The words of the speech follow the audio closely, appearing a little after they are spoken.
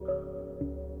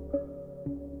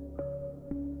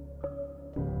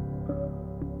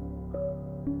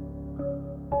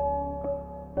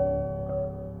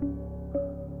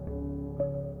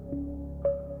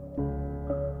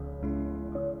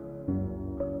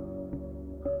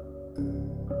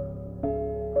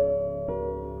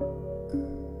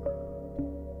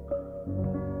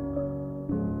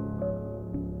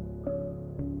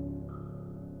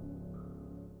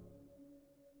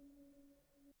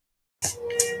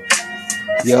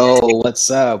Yo, what's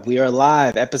up? We are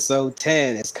live, episode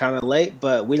 10. It's kind of late,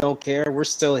 but we don't care. We're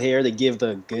still here to give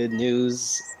the good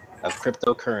news of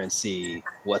cryptocurrency.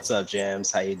 What's up,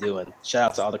 Jams? How you doing? Shout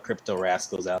out to all the crypto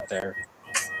rascals out there.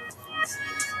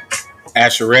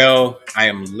 Asherelle, I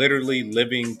am literally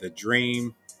living the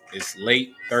dream. It's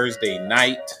late Thursday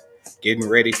night, getting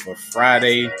ready for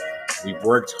Friday. We've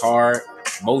worked hard.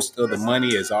 Most of the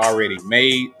money is already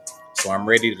made. So I'm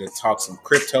ready to talk some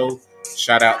crypto.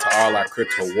 Shout out to all our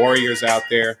crypto warriors out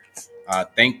there.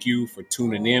 Thank you for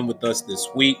tuning in with us this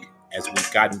week as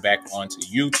we've gotten back onto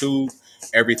YouTube.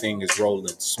 Everything is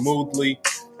rolling smoothly.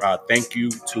 Thank you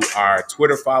to our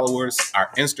Twitter followers, our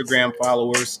Instagram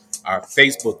followers, our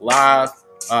Facebook Live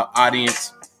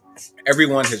audience.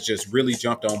 Everyone has just really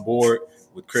jumped on board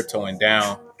with Crypto and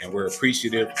Down, and we're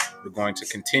appreciative. We're going to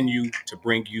continue to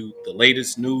bring you the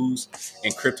latest news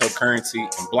in cryptocurrency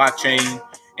and blockchain,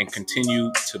 and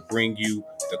continue to bring you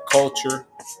the culture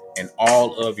and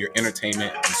all of your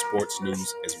entertainment and sports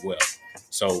news as well.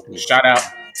 So shout out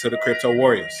to the Crypto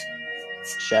Warriors.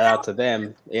 Shout out to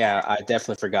them. Yeah, I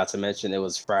definitely forgot to mention it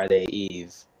was Friday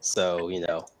Eve. So, you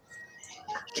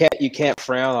can't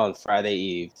frown on Friday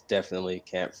Eve. Definitely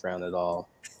can't frown at all.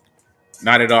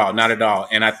 Not at all, not at all.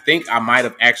 And I think I might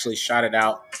have actually shouted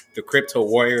out the Crypto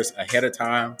Warriors ahead of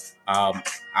time.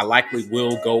 I likely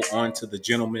will go on to the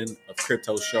Gentlemen of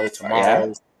Crypto show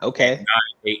tomorrow at Okay.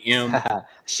 9 a.m.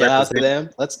 Shout out to Represent them.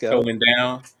 Let's go. Crypto and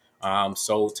Down.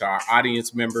 So to our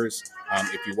audience members,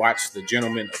 if you watch the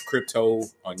Gentlemen of Crypto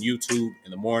on YouTube in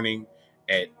the morning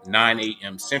at 9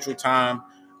 a.m. Central Time,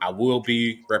 I will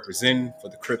be representing for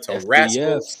the Crypto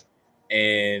Rascals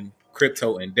FBF. and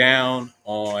Crypto and Down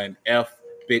on F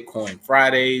Bitcoin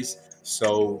Fridays.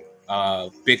 So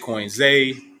Bitcoin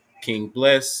Zay, King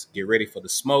Bless, get ready for the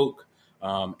smoke.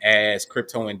 As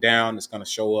Crypto and Down is going to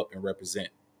show up and represent.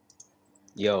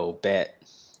 Yo, bet.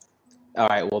 All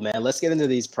right, well, man, let's get into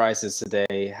these prices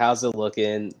today. How's it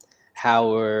looking?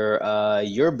 How are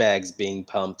your bags being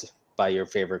pumped by your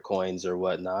favorite coins or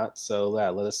whatnot? So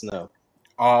let us know.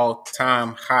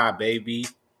 All-time high, baby.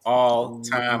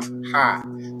 All-time high.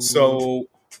 Ooh. So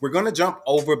we're going to jump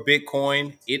over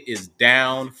Bitcoin. It is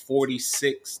down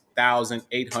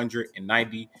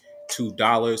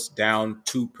 $46,892, down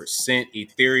 2%.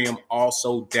 Ethereum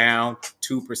also down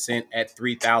 2% at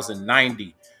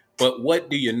 3,090. But what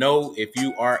do you know? If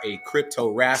you are a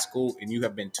crypto rascal and you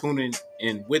have been tuning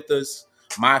in with us,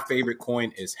 my favorite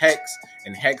coin is Hex,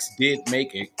 and Hex did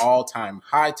make an all-time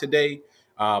high today,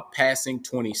 passing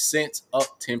 20 cents,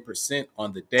 up 10%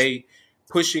 on the day,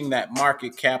 pushing that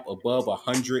market cap above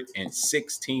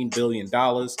 $116 billion,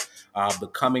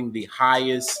 becoming the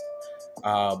highest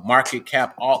market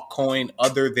cap altcoin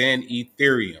other than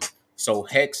Ethereum. So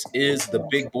Hex is the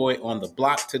big boy on the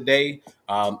block today.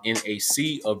 In a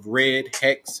sea of red,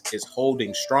 Hex is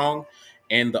holding strong.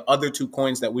 And the other two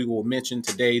coins that we will mention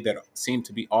today that seem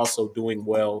to be also doing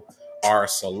well are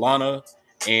Solana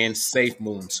and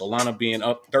SafeMoon. Solana being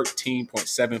up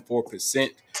 13.74%,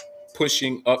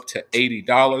 pushing up to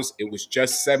 $80. It was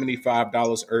just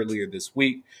 $75 earlier this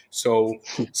week. So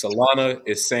Solana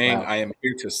is saying, Wow. I am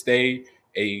here to stay,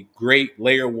 a great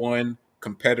layer one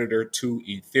competitor to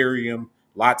Ethereum.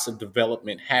 Lots of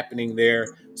development happening there.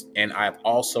 And I've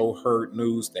also heard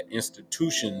news that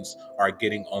institutions are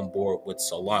getting on board with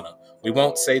Solana. We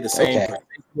won't say the same Okay.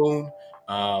 for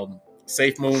SafeMoon.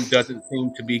 SafeMoon doesn't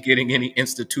seem to be getting any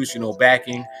institutional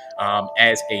backing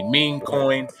as a meme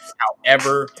coin.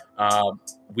 However,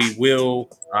 we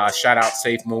will shout out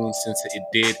SafeMoon since it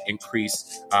did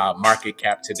increase market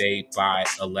cap today by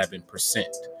 11%.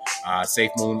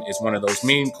 SafeMoon is one of those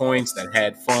meme coins that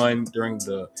had fun during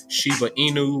the Shiba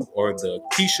Inu or the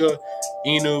Kisha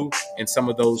Inu and some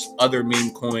of those other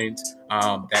meme coins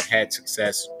that had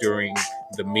success during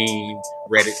the meme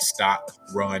Reddit stock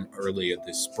run earlier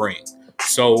this spring.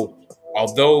 So,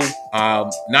 although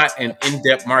not an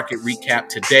in-depth market recap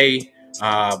today,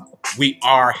 we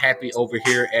are happy over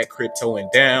here at Crypto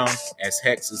and Down as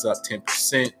Hex is up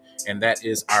 10%, and that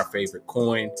is our favorite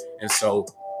coin. And so,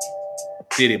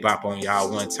 did it bop on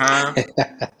y'all one time?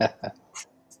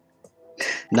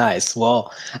 Nice.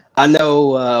 Well, I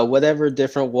know whatever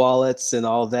different wallets and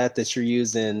all that you're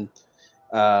using,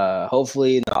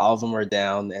 hopefully all of them are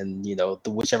down, and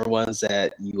whichever ones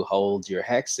that you hold your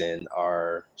hex in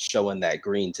are showing that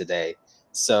green today.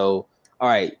 So, all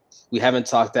right, we haven't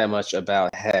talked that much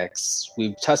about hex.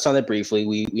 We've touched on it briefly.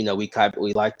 We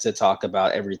like to talk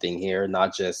about everything here,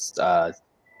 not just some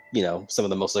of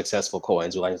the most successful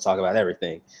coins. We like to talk about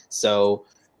everything. So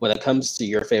when it comes to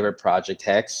your favorite project,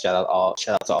 Hex, shout out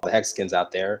to all the Hexicans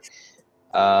out there.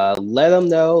 let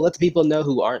the people know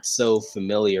who aren't so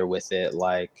familiar with it,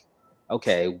 like,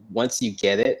 okay, once you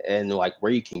get it and like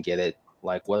where you can get it,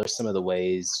 like what are some of the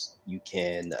ways you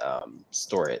can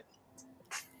store it?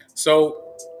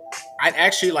 So I'd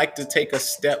actually like to take a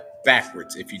step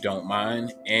backwards, if you don't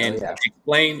mind, Oh and yeah.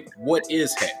 explain what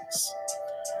is HEX.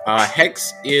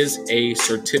 HEX is a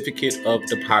certificate of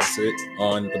deposit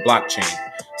on the blockchain,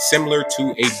 similar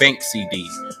to a bank CD,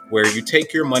 where you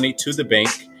take your money to the bank,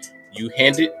 you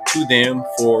hand it to them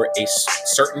for a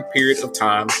certain period of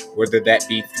time, whether that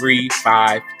be 3,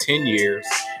 5, 10 years,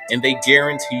 and they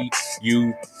guarantee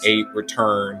you a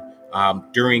return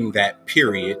during that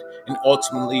period. And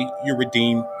ultimately, you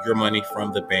redeem your money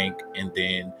from the bank and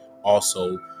then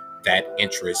also that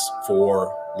interest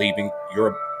for leaving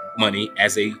your money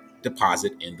as a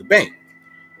deposit in the bank.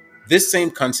 This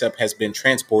same concept has been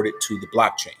transported to the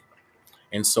blockchain.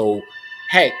 And so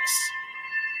Hex,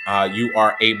 you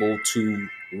are able to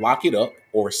lock it up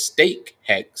or stake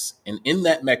Hex. And in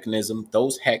that mechanism,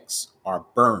 those Hex are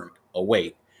burned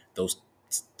away. Those,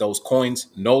 those coins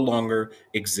no longer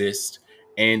exist,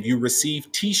 and you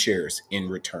receive T shares in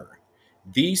return.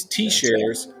 These T Gotcha.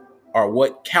 shares are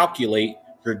what calculate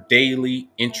your daily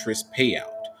interest payout.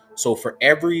 So for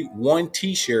every one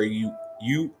T share you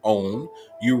own,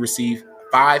 you receive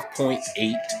 5.8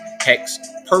 hex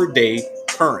per day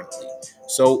currently.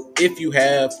 So if you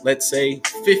have, let's say,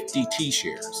 50 T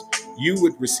shares, you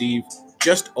would receive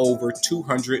just over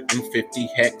 250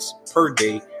 hex per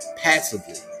day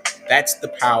passively. That's the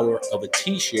power of a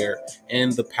T share,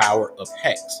 and the power of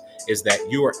hex is that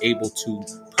you are able to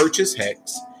purchase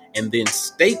hex and then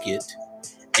stake it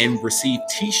and receive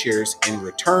T shares in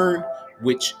return,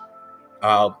 which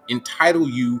entitle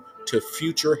you to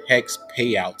future hex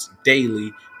payouts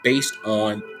daily based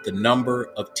on the number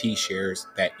of T shares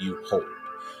that you hold.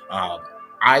 Um,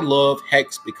 I love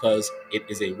Hex because it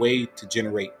is a way to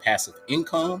generate passive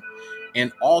income,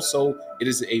 and also it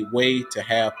is a way to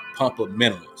have pump of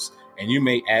minerals. And you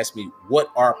may ask me, what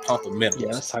are pump of Yeah,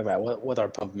 minerals? let's talk about what are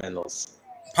fundamentals.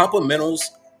 Pump of minerals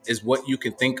is what you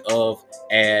can think of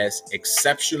as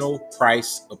exceptional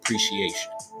price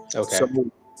appreciation. Okay. So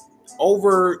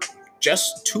over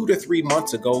just 2 to 3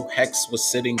 months ago, Hex was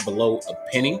sitting below a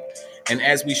penny. And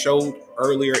as we showed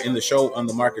earlier in the show on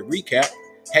the market recap,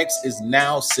 Hex is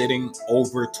now sitting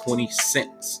over 20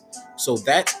 cents. So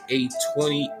that's a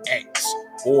 20x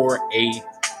or a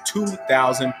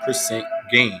 2,000%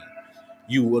 gain.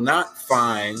 You will not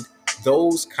find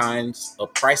those kinds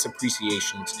of price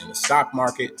appreciations in the stock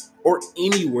market or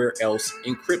anywhere else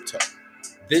in crypto.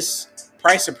 This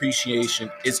price appreciation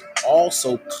is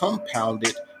also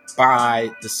compounded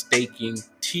by the staking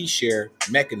T share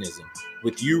mechanism,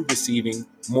 with you receiving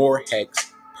more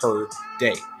Hex per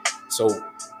day. So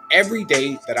every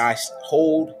day that I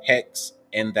hold Hex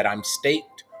and that I'm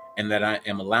staked and that I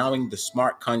am allowing the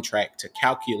smart contract to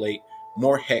calculate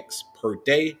more Hex per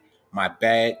day, my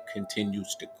bag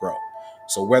continues to grow.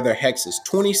 So whether Hex is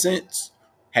 20 cents,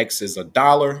 Hex is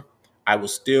 $1, I will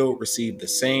still receive the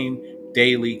same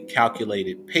daily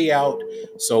calculated payout.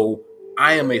 So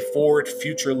I am a forward,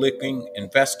 future looking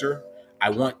investor. I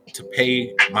want to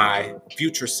pay my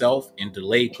future self in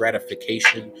delayed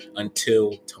gratification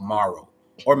until tomorrow,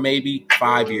 or maybe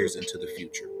 5 years into the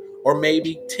future, or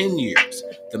maybe 10 years.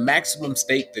 The maximum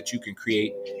stake that you can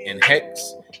create in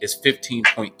Hex is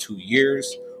 15.2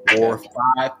 years Okay. or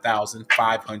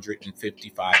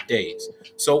 5,555 days.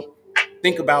 So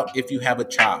think about if you have a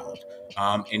child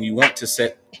and you want to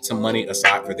set some money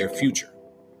aside for their future.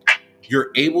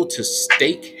 You're able to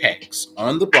stake Hex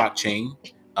on the blockchain,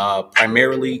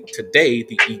 primarily today,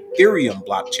 the Ethereum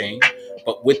blockchain.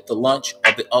 But with the launch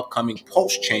of the upcoming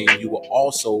Pulse chain, you will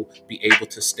also be able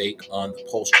to stake on the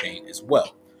Pulse chain as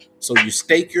well. So you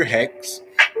stake your Hex,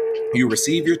 you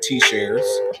receive your T shares,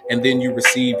 and then you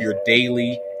receive your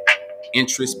daily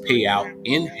interest payout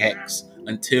in Hex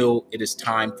until it is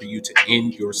time for you to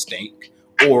end your stake.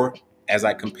 Or, as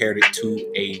I compared it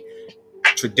to a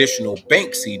traditional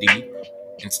bank CD,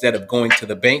 instead of going to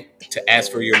the bank to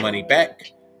ask for your money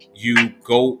back, you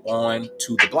go on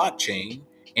to the blockchain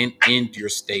and end your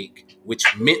stake, which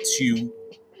mints you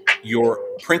your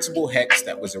principal Hex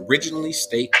that was originally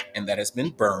staked and that has been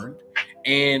burned,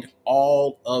 and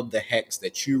all of the Hex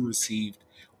that you received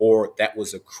or that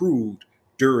was accrued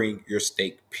during your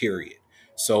stake period.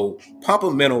 So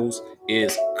Pumpamentals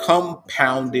is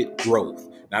compounded growth,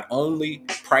 not only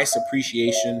price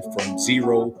appreciation from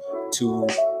 0 to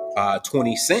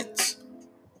 20 cents,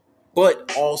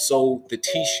 but also the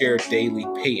T-share daily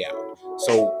payout.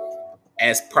 So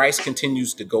as price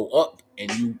continues to go up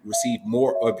and you receive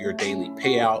more of your daily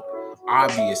payout,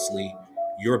 obviously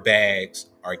your bags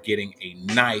are getting a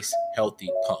nice, healthy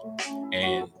pump,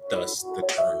 and thus the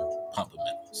term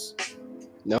Pumpamentals.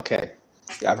 Okay.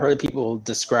 I've heard people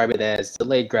describe it as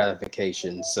delayed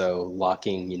gratification. So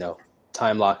locking,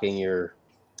 time locking your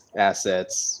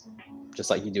assets, just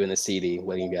like you do in the CD,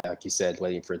 waiting, like you said,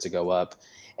 waiting for it to go up.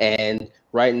 And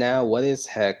right now, what is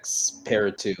Hex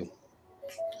paired to?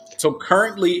 So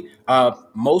currently,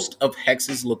 most of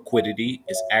Hex's liquidity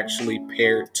is actually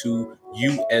paired to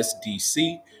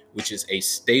USDC, which is a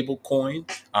stable coin.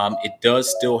 It does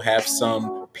still have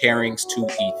some pairings to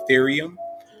Ethereum,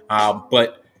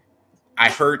 but I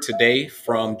heard today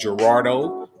from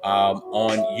Gerardo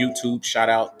on YouTube, shout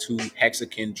out to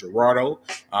Hexakin Gerardo,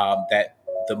 that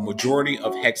the majority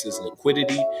of Hex's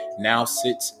liquidity now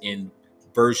sits in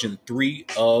version 3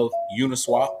 of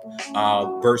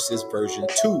Uniswap versus version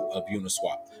 2 of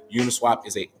Uniswap. Uniswap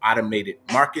is a automated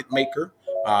market maker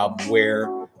where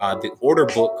the order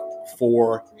book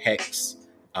for Hex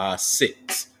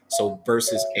sits. So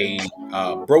versus a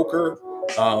broker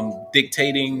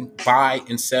dictating buy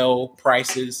and sell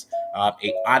prices,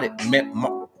 automated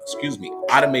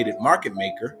market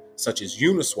maker such as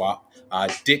Uniswap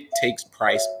dictates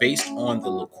price based on the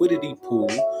liquidity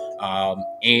pool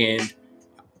and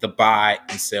the buy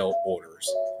and sell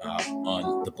orders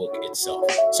on the book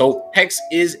itself. So Hex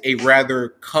is a rather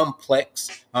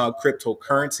complex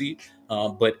cryptocurrency,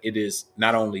 but it is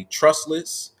not only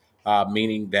trustless,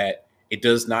 meaning that it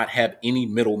does not have any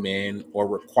middlemen or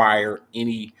require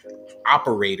any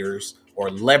operators or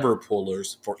lever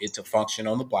pullers for it to function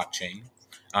on the blockchain.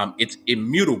 It's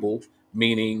immutable,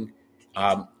 meaning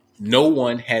no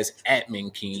one has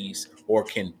admin keys or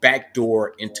can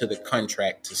backdoor into the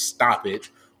contract to stop it,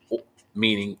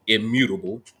 meaning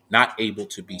immutable, not able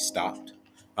to be stopped.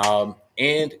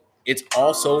 And it's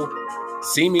also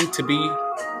seeming to be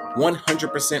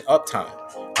 100% uptime.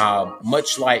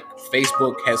 Much like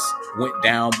Facebook has went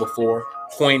down before,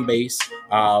 Coinbase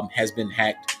has been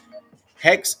hacked.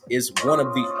 Hex is one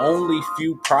of the only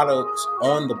few products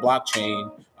on the blockchain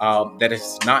that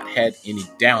has not had any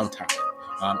downtime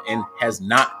and has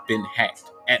not been hacked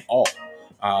at all.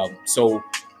 So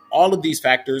all of these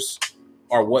factors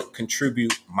are what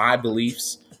contribute my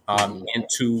beliefs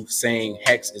into saying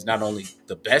Hex is not only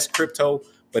the best crypto,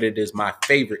 but it is my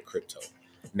favorite crypto.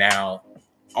 Now,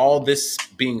 all this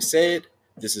being said,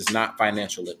 this is not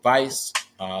financial advice.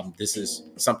 This is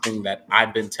something that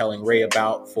I've been telling Ray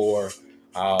about for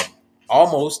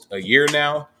almost a year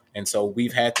now. And so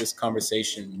we've had this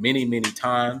conversation many, many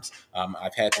times.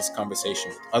 I've had this conversation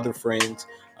with other friends.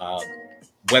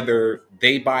 Whether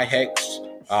they buy Hex,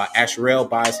 Asherelle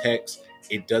buys Hex,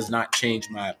 it does not change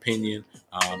my opinion.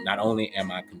 Not only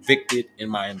am I convicted in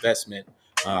my investment,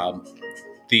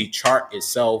 the chart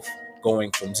itself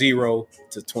going from 0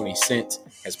 to 20 cents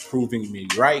has proven me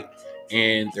right.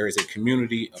 And there is a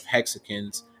community of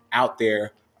Hexicans out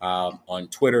there on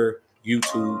Twitter,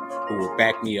 YouTube, who will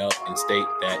back me up and state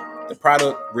that the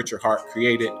product Richard Hart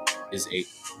created is a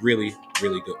really,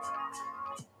 really good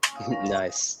one.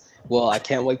 Nice. Well, I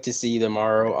can't wait to see you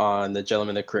tomorrow on the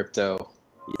Gentleman of Crypto.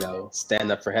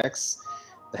 Stand up for Hex.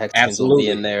 The Hexicans will be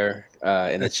in there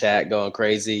in the chat going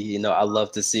crazy. I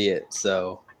love to see it.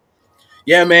 So,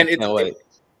 yeah, man,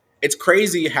 it's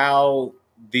crazy how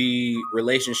the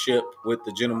relationship with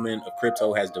the Gentleman of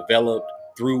Crypto has developed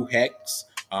through Hex.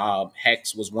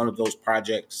 Hex was one of those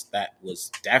projects that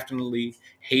was definitely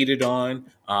hated on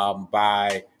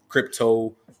by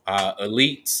crypto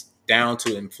elites, down to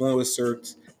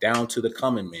influencers, down to the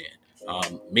common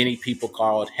man. Many people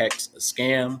called Hex a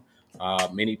scam.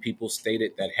 Many people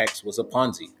stated that Hex was a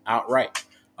Ponzi outright.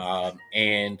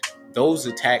 And those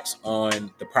attacks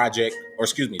on the project,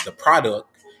 the product,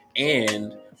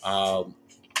 and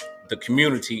the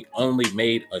community only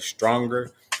made us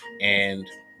stronger. And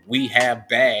we have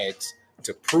bags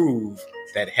to prove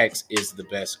that Hex is the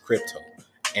best crypto.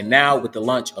 And now with the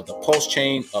launch of the Pulse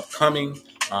Chain upcoming,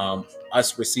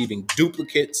 us receiving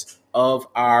duplicates of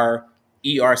our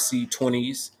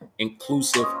ERC20s,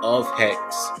 inclusive of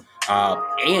Hex,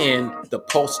 and the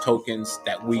Pulse tokens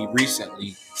that we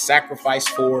recently sacrificed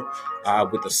for,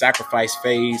 with the sacrifice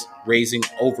phase raising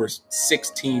over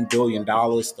 $16 billion,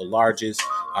 the largest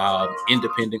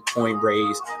independent coin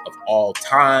raise of all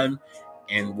time,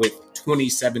 and with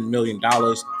 $27 million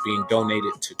being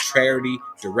donated to charity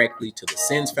directly to the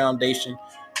SINS Foundation.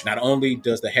 Not only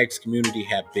does the Hex community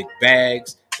have big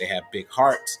bags, they have big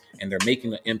hearts, and they're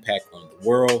making an impact on the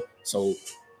world. So,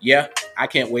 yeah, I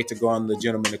can't wait to go on the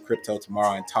Gentleman of Crypto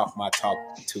tomorrow and talk my talk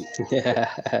too.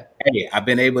 Hey, I've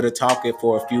been able to talk it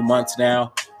for a few months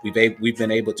now. We've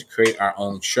been able to create our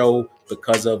own show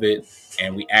because of it,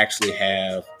 and we actually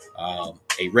have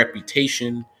a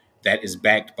reputation that is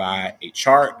backed by a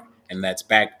chart and that's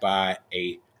backed by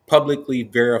a publicly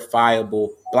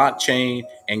verifiable blockchain.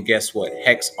 And guess what?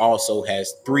 Hex also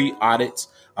has 3 audits,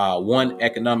 1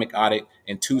 economic audit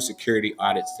and 2 security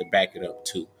audits to back it up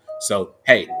too. So,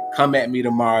 hey, come at me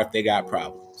tomorrow if they got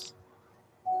problems.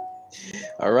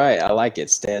 All right, I like it.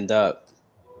 Stand up.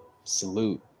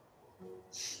 Salute.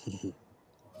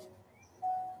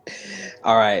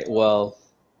 All right, well,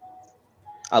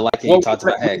 I like it. You talked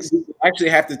about Hex. You actually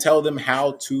have to tell them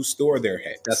how to store their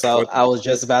Hex. That's all. I was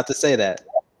just about to say that.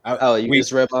 Oh, you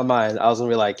just read my mind. I was gonna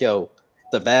be like, "Yo,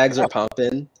 the bags are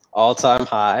pumping, all time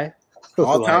high.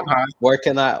 All time high. Where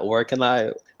can I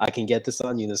can get this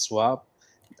on Uniswap?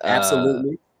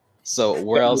 Absolutely. So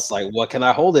where else? Like, what can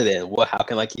I hold it in? How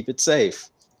can I keep it safe?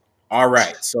 All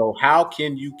right. So how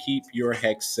can you keep your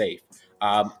Hex safe?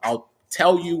 I'll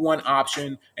tell you one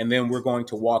option, and then we're going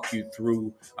to walk you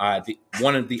through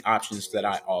one of the options that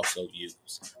I also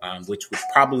use, which would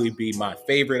probably be my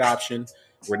favorite option.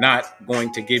 We're not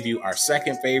going to give you our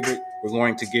second favorite. We're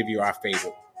going to give you our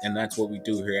favorite. And that's what we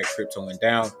do here at Crypto and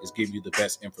Down, is give you the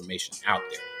best information out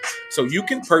there. So you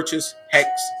can purchase Hex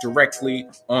directly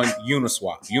on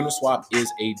Uniswap. Uniswap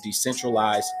is a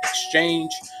decentralized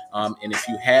exchange. And if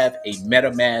you have a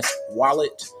MetaMask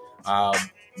wallet,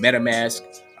 MetaMask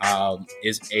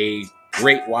is a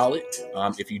great wallet.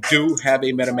 If you do have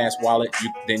a MetaMask wallet,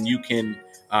 then you can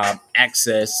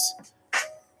access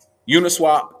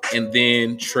Uniswap and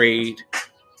then trade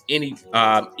any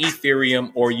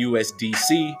Ethereum or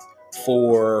USDC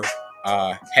for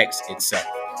Hex itself.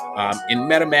 In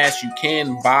MetaMask, you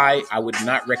can buy. I would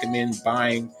not recommend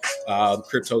buying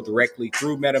crypto directly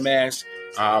through MetaMask,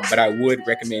 but I would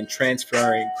recommend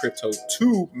transferring crypto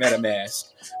to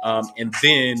MetaMask and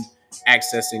then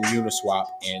accessing Uniswap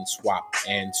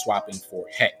and swapping for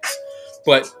Hex.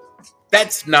 But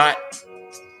that's not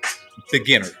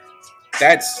beginner.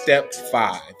 That's step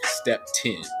 5, step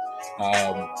 10.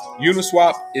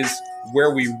 Uniswap is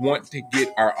where we want to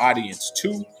get our audience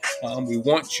to. We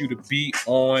want you to be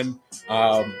on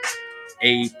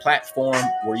a platform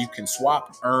where you can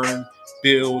swap, earn,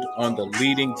 build on the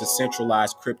leading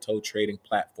decentralized crypto trading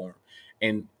platform.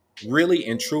 And really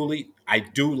and truly, I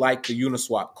do like the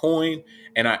Uniswap coin,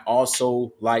 and I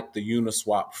also like the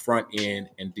Uniswap front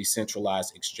end and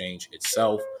decentralized exchange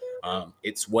itself.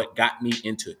 It's what got me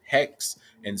into Hex.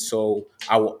 And so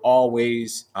I will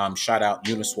always shout out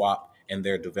Uniswap and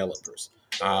their developers.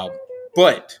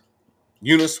 But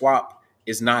Uniswap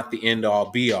is not the end all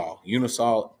be all.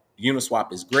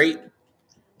 Uniswap is great,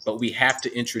 but we have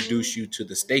to introduce you to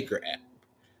the Staker app.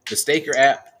 The Staker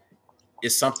app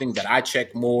is something that I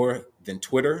check more than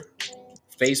Twitter,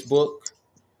 Facebook,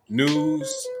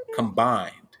 news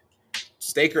combined.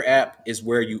 Staker app is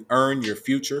where you earn your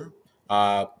future.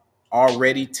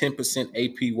 Already 10%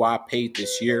 APY paid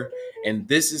this year. And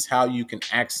this is how you can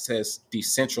access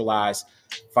decentralized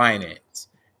finance.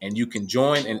 And you can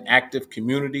join an active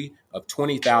community of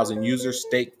 20,000 users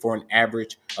staked for an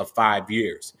average of 5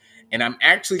 years. And I'm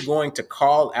actually going to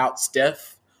call out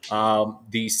Steph,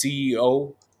 the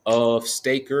CEO of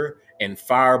Staker, and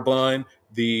Firebun,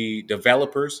 the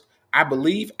developers. I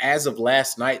believe as of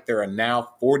last night, there are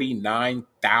now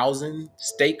 49,000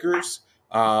 stakers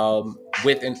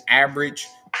with an average,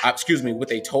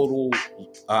 with a total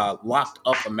locked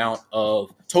up amount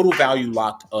of total value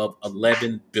locked of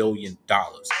 $11 billion.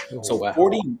 So wow.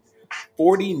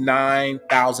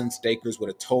 49,000 stakers with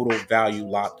a total value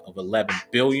locked of 11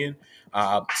 billion.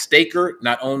 Staker,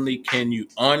 not only can you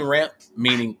on-ramp,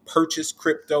 meaning purchase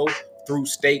crypto through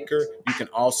Staker, you can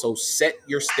also set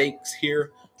your stakes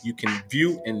here. You can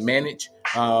view and manage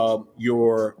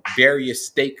your various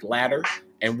stake ladder.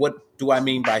 And what do I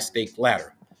mean by stake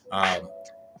ladder?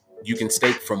 You can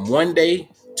stake from 1 day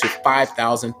to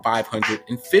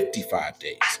 5,555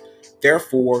 days.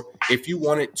 Therefore, if you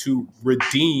wanted to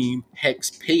redeem Hex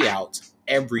payouts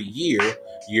every year,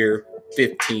 year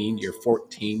 15, year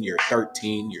 14, year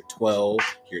 13, year 12,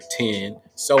 year 10,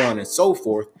 so on and so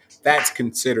forth, that's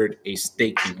considered a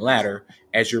staking ladder,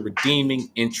 as you're redeeming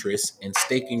interest and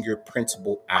staking your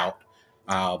principal out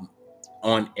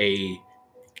on a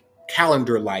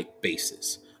calendar-like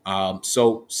basis.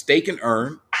 So stake and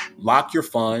earn, lock your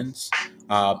funds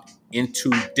into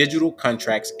digital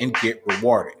contracts and get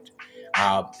rewarded.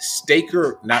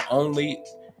 Staker not only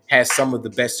has some of the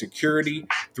best security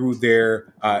through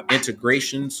their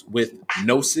integrations with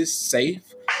Gnosis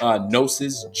Safe.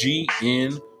 Gnosis,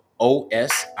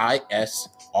 GNOSIS,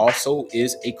 also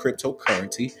is a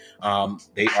cryptocurrency.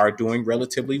 They are doing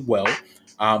relatively well.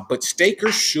 But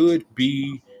Staker should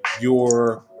be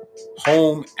your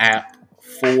home app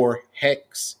for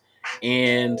Hex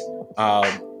and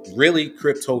really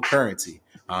cryptocurrency.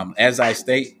 As I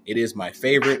state, it is my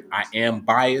favorite. I am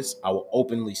biased. I will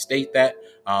openly state that.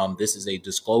 This is a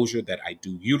disclosure that I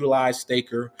do utilize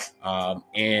Staker.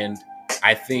 And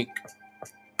I think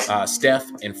Steph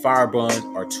and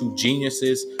Firebun are two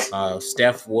geniuses.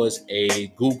 Steph was a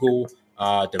Google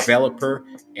developer,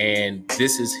 and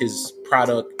this is his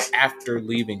product after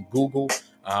leaving Google.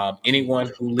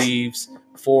 Anyone who leaves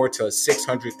 $400,000 to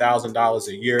 $600,000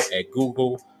 a year at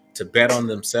Google to bet on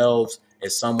themselves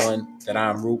is someone that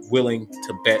I'm willing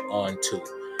to bet on too.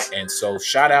 And so,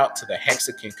 shout out to the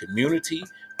Hexagon community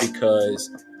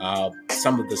because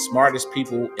some of the smartest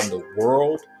people in the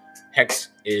world. Hex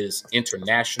is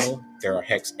international. There are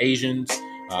Hex Asians.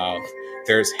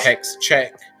 There's Hex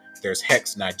Czech. There's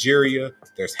Hex Nigeria.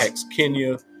 There's Hex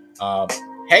Kenya.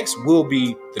 Hex will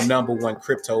be the number one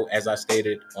crypto, as I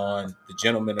stated on the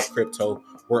Gentlemen of Crypto.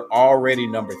 We're already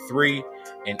number 3,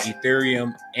 and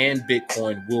Ethereum and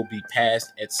Bitcoin will be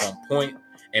passed at some point.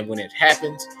 And when it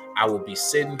happens, I will be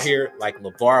sitting here like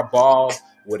LeVar Ball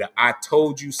with an "I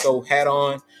told you so" hat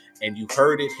on. And you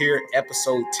heard it here,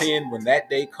 episode 10. When that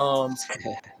day comes,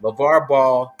 LeVar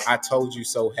Ball, "I told you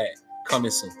so" hat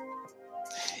coming soon.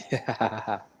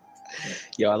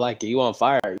 Yo, I like it. You on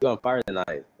fire? You on fire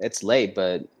tonight? It's late,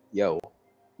 but yo,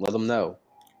 let them know.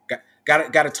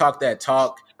 Got to talk that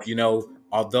talk. You know,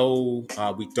 although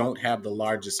we don't have the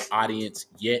largest audience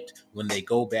yet, when they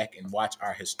go back and watch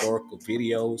our historical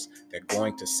videos, they're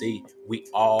going to see we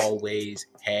always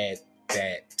had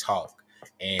that talk.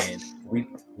 And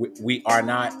we are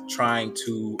not trying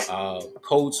to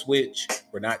code switch.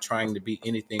 We're not trying to be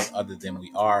anything other than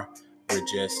we are. We're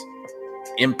just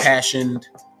impassioned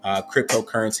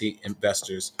cryptocurrency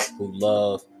investors who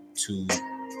love to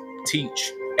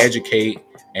teach, educate,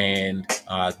 and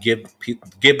give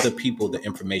the people the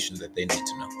information that they need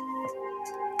to know.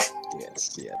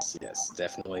 Yes,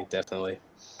 definitely.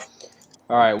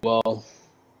 All right, well,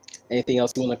 anything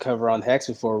else you want to cover on Hex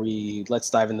before let's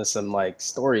dive into some like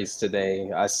stories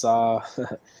today? I saw,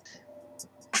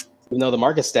 the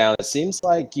market's down. It seems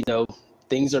like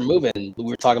things are moving. We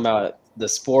were talking about the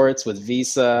sports with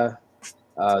Visa,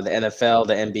 the NFL,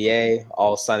 the NBA,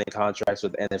 all signing contracts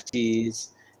with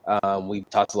NFTs. We've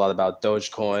talked a lot about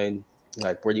Dogecoin.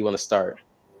 Like, where do you want to start?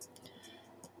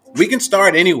 We can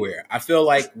start anywhere. I feel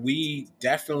like we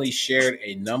definitely shared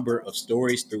a number of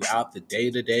stories throughout the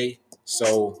day today.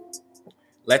 So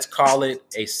let's call it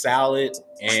a salad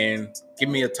and give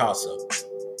me a toss-up.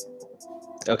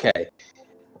 Okay.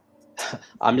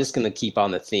 I'm just going to keep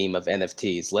on the theme of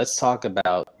NFTs. Let's talk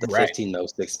about the 15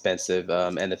 most expensive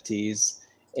NFTs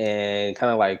and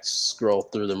kind of like scroll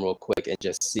through them real quick and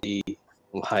just see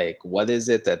like what is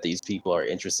it that these people are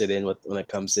interested in when it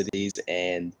comes to these,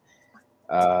 and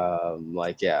so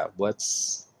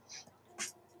let's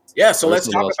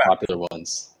talk most about popular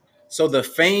ones. So the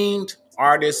famed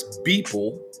artist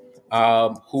Beeple,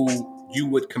 who you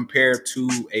would compare to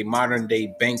a modern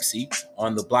day Banksy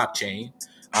on the blockchain,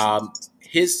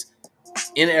 his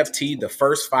NFT, the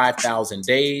first 5,000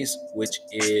 days, which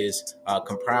is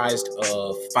comprised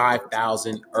of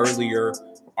 5,000 earlier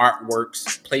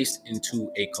artworks placed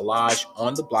into a collage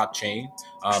on the blockchain,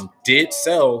 did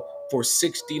sell for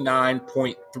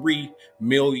 $69.3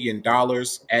 million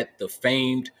at the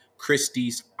famed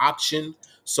Christie's auction.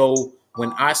 So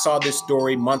when I saw this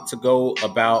story months ago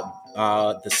about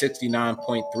the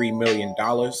 $69.3 million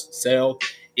sale,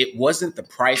 it wasn't the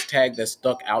price tag that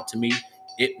stuck out to me.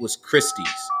 It was Christie's,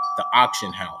 the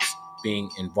auction house, being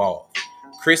involved.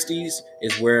 Christie's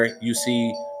is where you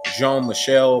see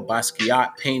Jean-Michel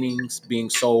Basquiat paintings being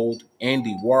sold,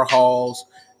 Andy Warhol's.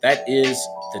 That is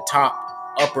the top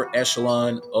upper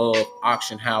echelon of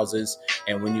auction houses.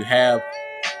 And when you have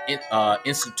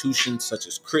institutions such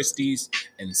as Christie's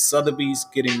and Sotheby's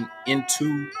getting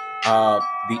into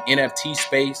the NFT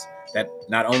space, that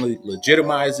not only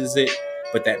legitimizes it,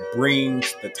 but that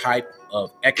brings the type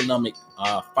of economic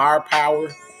firepower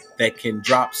that can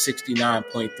drop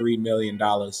 $69.3 million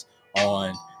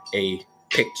on a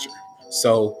picture.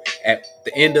 So at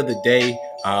the end of the day,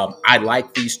 I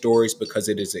like these stories because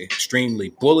it is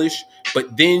extremely bullish.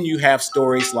 But then you have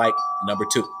stories like number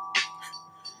 2.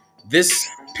 This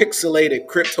pixelated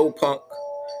CryptoPunk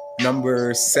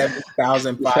number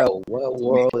 7,500. Yo, what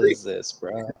world is this,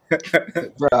 bro?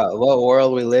 Bro, what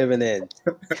world we living in?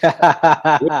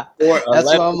 That's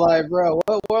what I'm like, bro.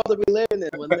 What world are we living in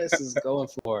when this is going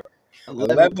for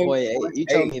 11.8? You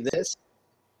tell me this.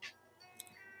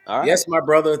 All right. Yes, my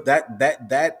brother.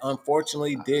 That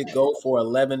unfortunately did go for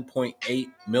 $11.8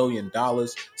 million.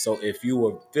 So if you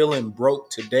were feeling broke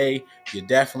today, you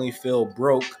definitely feel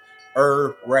broke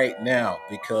right now,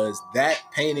 because that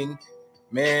painting,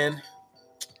 man,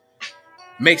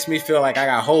 makes me feel like I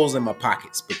got holes in my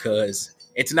pockets, because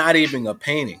it's not even a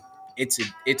painting. It's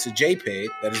a JPEG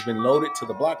that has been loaded to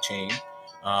the blockchain,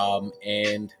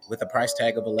 and with a price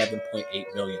tag of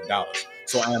 $11.8 million.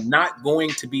 So I am not going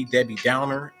to be Debbie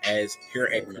Downer, as here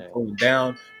at Man. Crypto and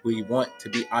Down we want to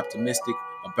be optimistic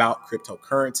about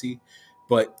cryptocurrency,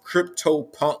 but crypto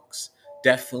punks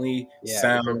definitely Yeah, the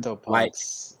sound crypto like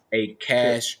punks. a Cryp-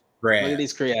 cash Look at grab.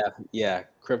 these yeah,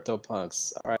 crypto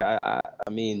punks. All right, I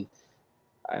mean,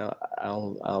 I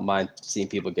don't mind seeing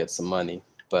people get some money,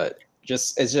 but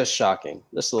it's just shocking.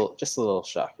 Just a little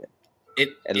shocking. And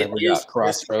It then we is got just a tag.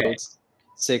 Crossroads,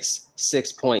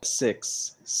 six point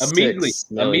six A measly, six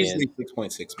a million. measly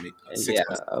 6.6 Yeah,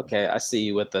 6.6. okay, I see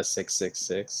you with the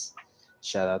 666.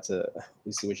 Shout out to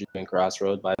we see what you're doing,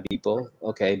 Crossroad by people.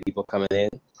 Okay, people coming in.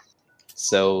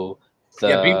 So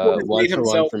Yeah, Beeple the has one made for one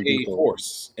himself from a people.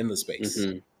 force in the space.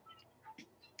 hmm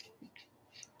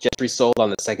Just resold on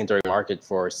the secondary market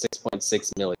for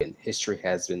 6.6 million. History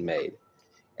has been made.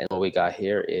 And what we got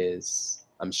here is,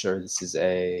 I'm sure this is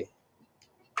a,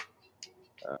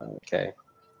 okay.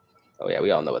 Oh yeah,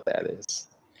 we all know what that is.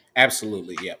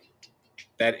 Absolutely, yep.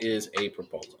 That is a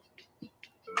proposal.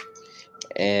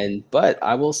 But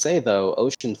I will say though,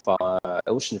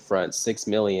 Oceanfront 6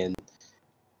 million,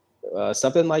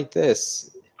 something like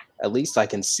this. At least I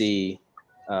can see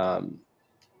um,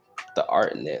 the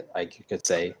art in it. Like you could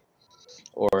say,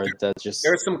 or the just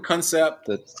There's some concept.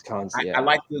 the cons. I Yeah.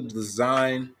 like the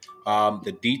design,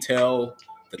 the detail,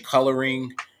 the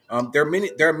coloring. There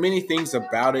are many things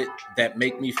about it that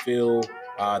make me feel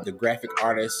the graphic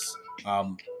artists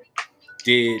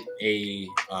did a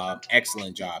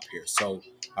excellent job here. So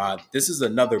this is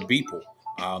another Beeple.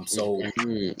 So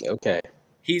Okay.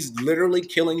 he's literally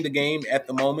killing the game at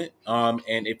the moment.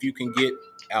 And if you can get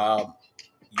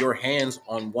your hands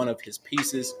on one of his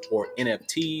pieces or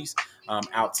NFTs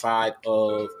outside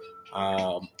of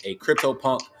a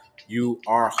CryptoPunk, you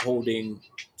are holding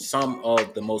some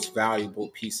of the most valuable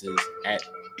pieces at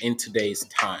in today's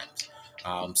times.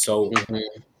 So hmm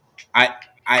I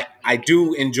I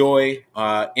do enjoy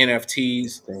NFTs.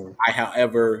 Interesting. I,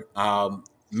 however,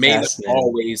 may not Fascinating.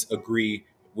 always agree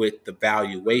with the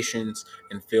valuations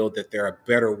and feel that there are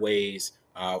better ways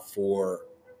for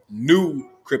new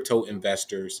crypto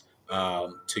investors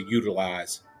to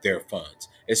utilize their funds,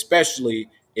 especially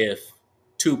if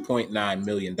 $2.9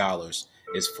 million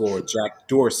is for Jack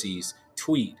Dorsey's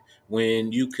tweet,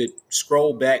 when you could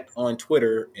scroll back on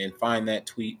Twitter and find that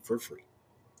tweet for free.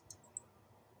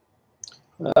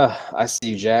 I see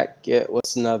you, Jack. Get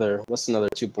what's another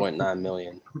 2.9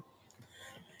 million?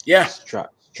 Yeah, Just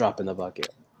drop in the bucket.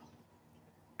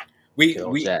 Good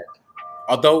old we Jack.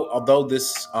 although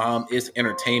this is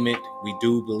entertainment, we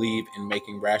do believe in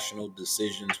making rational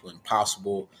decisions when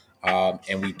possible,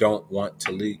 and we don't want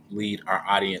to lead our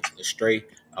audience astray.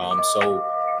 So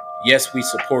yes, we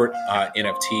support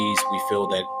NFTs. We feel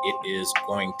that it is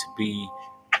going to be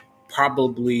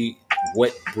probably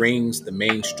what brings the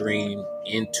mainstream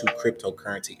into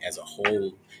cryptocurrency as a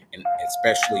whole, and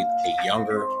especially a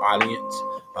younger audience.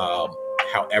 Um,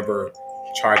 However,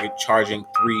 charging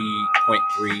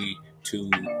 3.3 to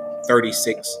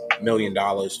 $36 million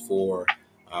for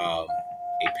a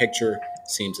picture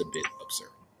seems a bit absurd.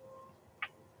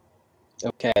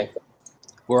 Okay,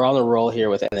 we're on a roll here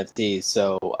with NFTs,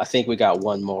 so I think we got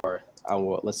one more.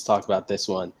 Let's talk about this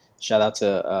one. Shout out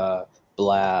to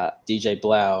DJ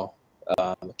Blau.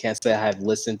 Can't say I have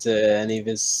listened to any of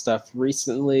his stuff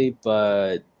recently,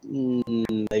 but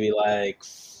maybe like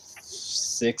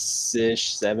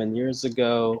 6-ish, 7 years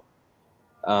ago,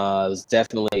 I was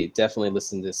definitely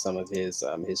listening to some of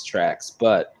his tracks.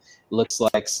 But looks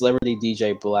like Celebrity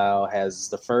DJ Blau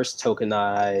has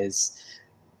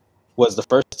was the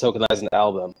first tokenized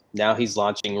album. Now he's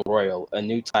launching Royal, a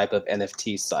new type of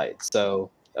NFT site. So,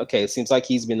 okay, it seems like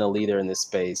he's been a leader in this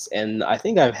space. And I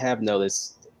think I have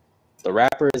noticed the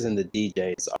rappers and the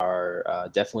DJs are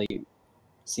definitely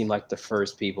seem like the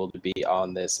first people to be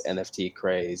on this NFT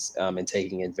craze and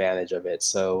taking advantage of it.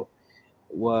 So,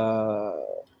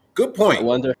 Good I point.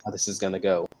 wonder how this is going to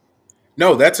go.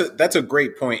 No, that's a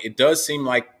great point. It does seem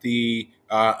like the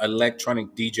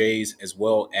electronic DJs as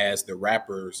well as the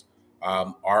rappers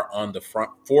are on the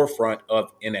forefront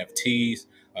of NFTs.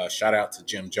 Shout out to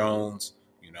Jim Jones.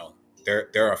 You know, there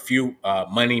are a few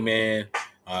Money Man.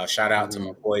 Shout out to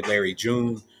my Mhm. boy Larry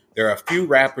June. There are a few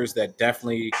rappers that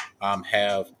definitely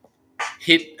have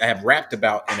rapped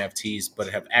about NFTs, but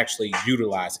have actually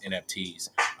utilized NFTs.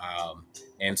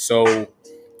 And so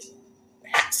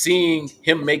seeing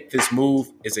him make this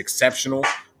move is exceptional.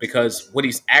 because what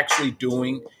he's actually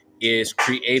doing is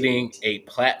creating a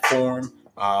platform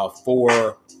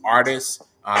for artists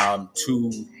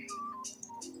to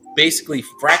basically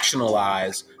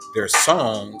fractionalize their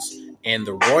songs and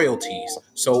the royalties.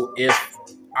 So if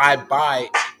I buy,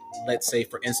 let's say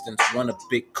for instance, one of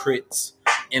Big Crit's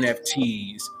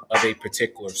NFTs of a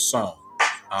particular song,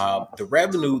 the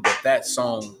revenue that that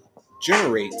song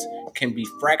generates can be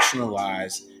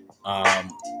fractionalized um,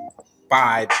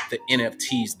 by the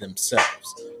NFTs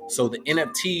themselves. So the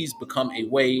NFTs become a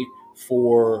way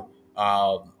for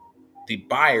the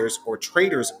buyers or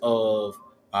traders of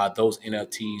those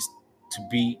NFTs to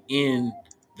be in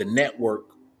the network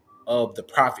of the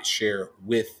profit share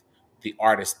with the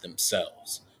artists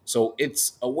themselves. So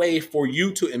it's a way for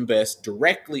you to invest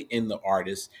directly in the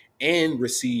artist and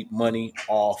receive money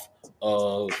off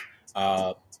of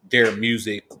uh, their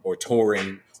music or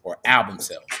touring or album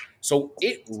sales. So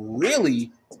it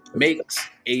really makes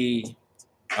a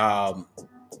um,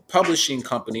 publishing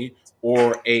company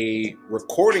or a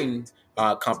recording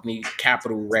company,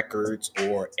 Capitol Records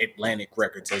or Atlantic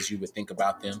Records, as you would think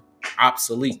about them,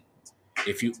 obsolete.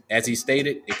 If you, as he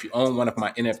stated, if you own one of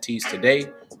my NFTs today,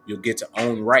 you'll get to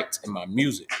own rights in my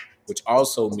music, which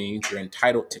also means you're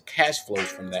entitled to cash flows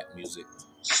from that music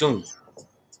soon.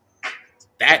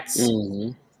 That's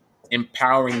Hmm.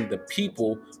 empowering the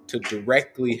people to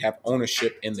directly have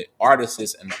ownership in the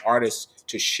artists and the artists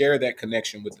to share that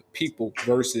connection with the people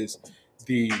versus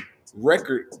the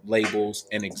record labels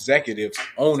and executives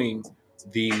owning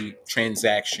the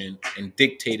transaction and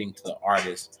dictating to the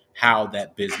artist how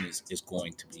that business is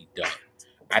going to be done.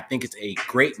 I think it's a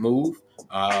great move.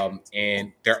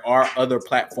 And there are other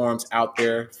platforms out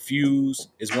there. Fuse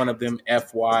is one of them,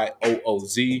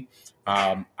 FYOOZ.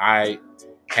 I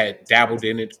had dabbled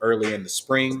in it early in the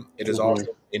spring. It is Hmm. also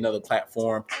another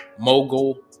platform.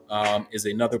 Mogul is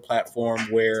another platform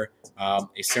where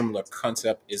a similar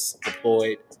concept is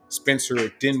deployed. Spencer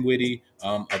Dinwiddie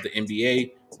of the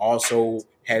NBA also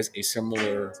has a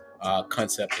similar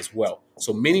concept as well.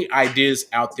 So many ideas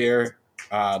out there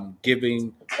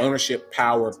giving ownership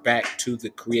power back to the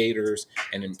creators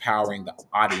and empowering the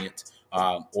audience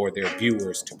or their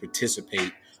viewers to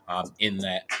participate in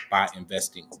that by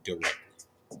investing directly.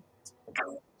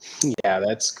 Yeah,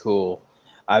 that's cool.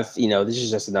 This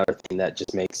is just another thing that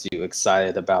just makes you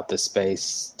excited about the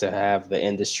space to have the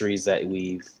industries that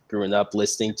we've grown up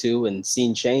listening to and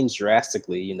seen change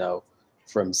drastically,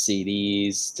 from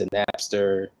CDs to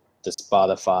Napster to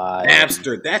Spotify. And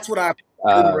Napster, that's what I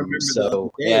couldn't remember the other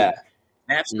so yeah. day.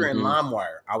 Napster and Hmm.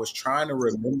 LimeWire. I was trying to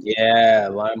remember Yeah,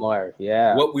 LimeWire.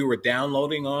 Yeah. what we were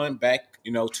downloading on back,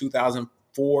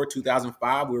 2004,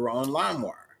 2005. We were on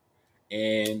LimeWire.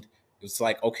 And it's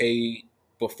like, okay,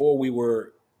 before we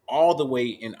were all the way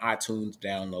in iTunes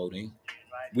downloading,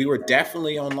 we were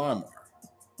definitely on LimeWire.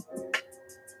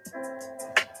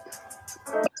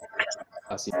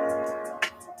 I see.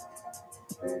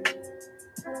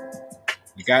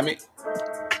 You got me?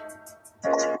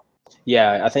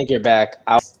 Yeah, I think you're back.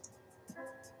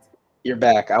 You're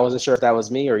back. I wasn't sure if that was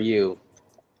me or you.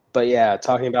 But yeah,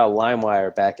 talking about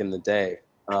LimeWire back in the day,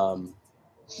 um,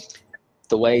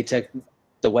 the way tech,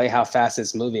 the way how fast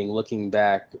it's moving. Looking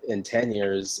back in 10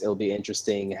 years, it'll be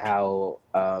interesting how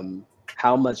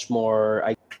much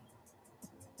more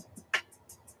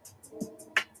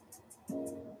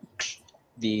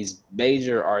these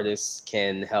major artists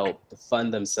can help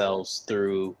fund themselves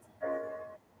through,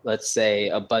 let's say,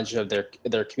 a bunch of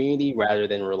their community rather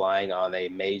than relying on a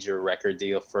major record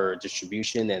deal for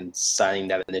distribution and signing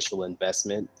that initial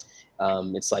investment.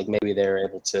 It's like maybe they're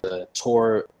able to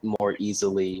tour more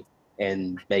easily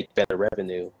and make better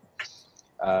revenue.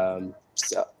 And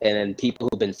then people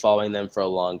who've been following them for a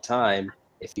long time,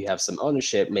 if you have some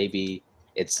ownership, maybe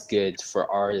it's good for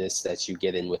artists that you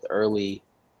get in with early.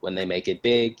 When they make it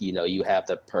big, you have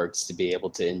the perks to be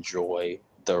able to enjoy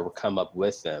the come up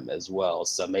with them as well.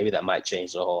 So maybe that might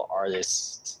change the whole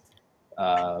artist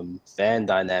fan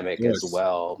dynamic as Yes.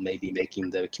 well, maybe making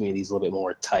the communities a little bit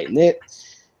more tight knit.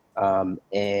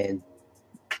 And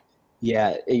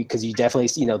yeah, because you definitely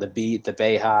see, the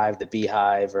Bayhive, the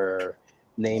Beehive, or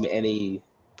name any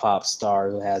pop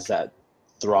star who has that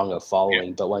throng of Yeah.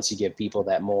 following. But once you get people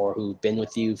that more who've been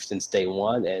with you since day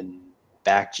one and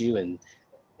backed you and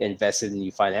invested in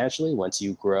you financially, once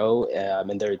you grow,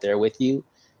 and they're there with you,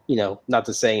 not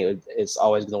to say it's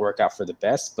always going to work out for the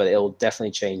best, but it'll definitely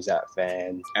change that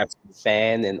Absolutely.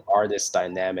 fan and artist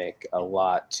dynamic a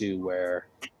lot to where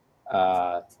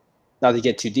uh, not to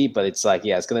get too deep, but it's like,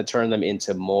 yeah, it's going to turn them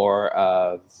into more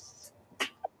of,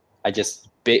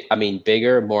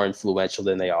 bigger, more influential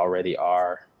than they already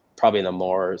are, probably in a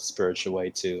more spiritual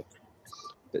way too.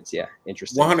 But yeah,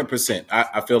 interesting. 100%.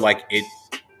 I feel like it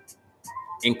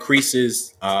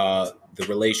increases the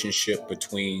relationship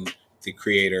between the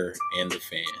creator and the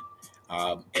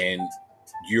fan. And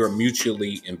you're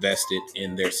mutually invested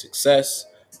in their success.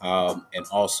 And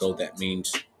also, that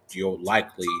means you'll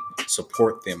likely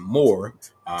support them more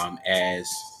as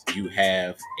you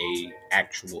have a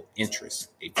actual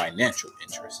interest, a financial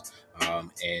interest,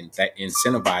 and that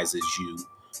incentivizes you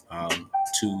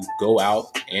to go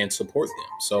out and support them.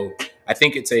 So I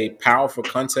think it's a powerful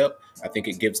concept. I think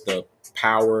it gives the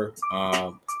power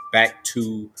back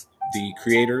to the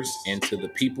creators and to the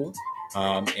people.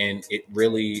 And it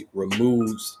really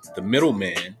removes the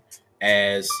middleman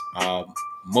as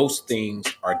most things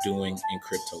are doing in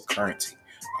cryptocurrency.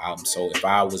 So if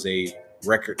I was a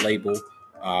record label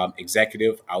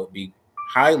executive, I would be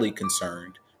highly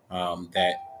concerned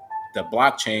that the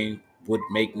blockchain would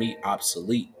make me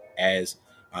obsolete as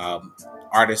um,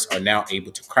 artists are now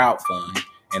able to crowdfund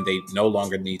and they no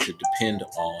longer need to depend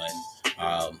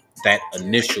on that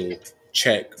initial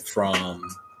check from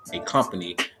a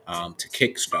company to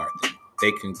kickstart them.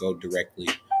 They can go directly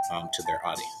to their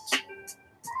audience.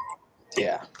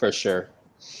 Yeah, for sure.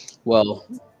 Well,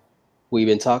 we've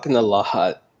been talking a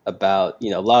lot about,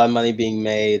 a lot of money being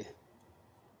made.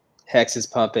 Hex is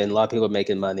pumping, a lot of people are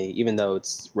making money, even though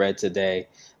it's red today.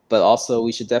 But also,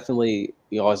 we should definitely,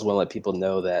 we always want to let people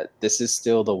know that this is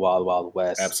still the wild, wild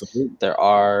west. Absolutely. There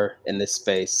are, in this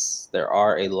space, there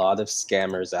are a lot of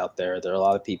scammers out there. There are a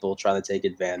lot of people trying to take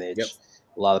Yep. advantage.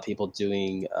 A lot of people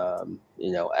doing, a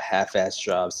half-ass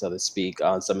job, so to speak,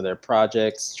 on some of their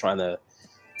projects, trying to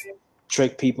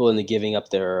trick people into giving up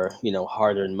their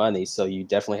hard-earned money. So you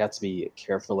definitely have to be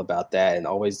careful about that and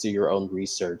always do your own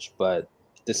research. But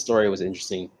this story was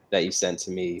interesting that you sent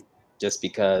to me, just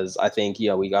because I think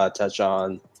we got to touch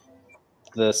on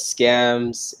the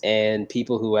scams and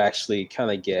people who actually kind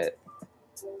of get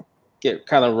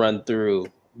kind of run through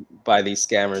by these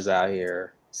scammers out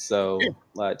here. So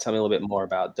tell me a little bit more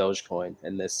about Dogecoin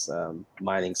and this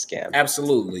mining scam.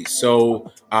 Absolutely.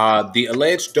 So the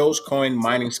alleged Dogecoin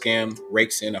mining scam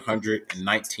rakes in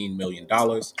 $119 million.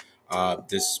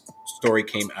 This story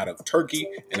came out of Turkey.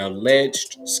 An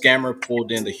alleged scammer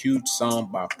pulled in the huge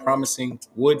sum by promising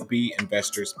would-be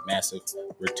investors massive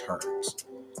returns.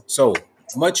 So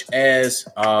much as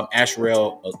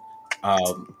Asherell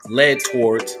led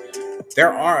towards,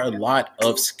 there are a lot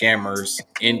of scammers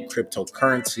in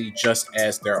cryptocurrency, just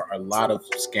as there are a lot of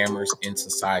scammers in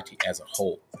society as a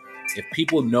whole. If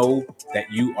people know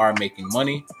that you are making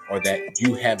money or that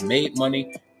you have made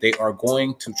money, they are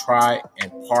going to try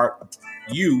and part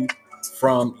you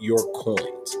from your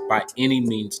coins by any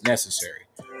means necessary.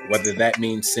 Whether that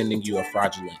means sending you a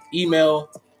fraudulent email,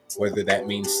 whether that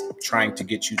means trying to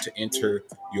get you to enter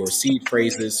your seed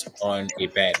phrases on a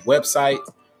bad website.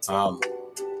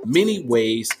 Many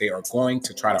ways they are going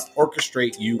to try to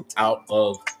orchestrate you out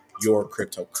of your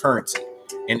cryptocurrency.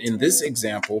 And in this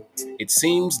example, it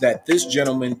seems that this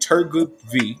gentleman, Turgut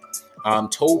V,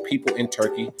 told people in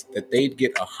Turkey that they'd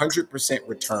get 100%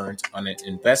 returns on an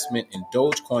investment in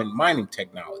Dogecoin mining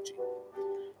technology.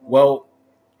 Well,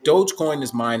 Dogecoin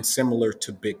is mined similar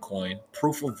to Bitcoin,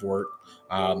 proof of work.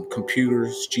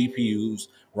 Computers, GPUs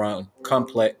run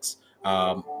complex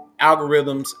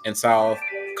algorithms and solve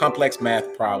complex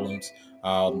math problems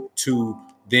to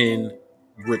then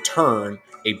return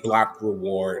a block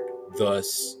reward.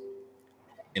 Thus,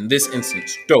 in this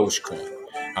instance, Dogecoin.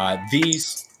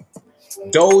 These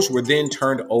Doge were then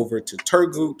turned over to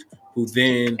Turgut, who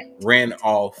then ran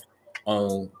off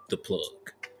on the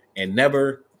plug and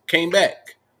never came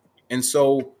back. And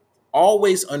so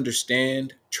always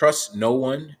understand, trust no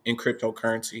one in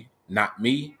cryptocurrency, not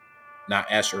me, not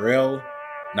Asherell,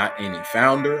 not any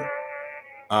founder.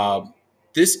 Um,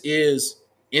 this is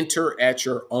enter at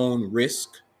your own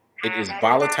risk. It is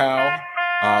volatile.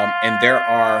 And there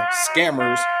are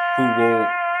scammers who will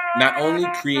not only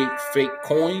create fake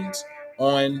coins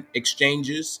on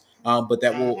exchanges, but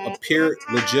that will appear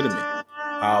legitimate.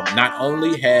 Not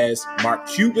only has Mark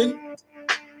Cuban,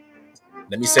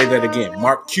 let me say that again,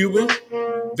 Mark Cuban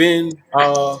been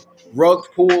rug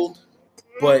pulled,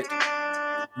 but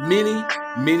many,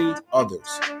 many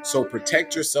others. So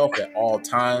protect yourself at all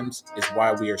times is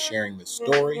why we are sharing this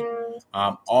story.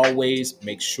 Always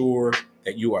make sure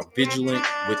that you are vigilant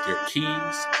with your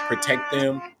keys. Protect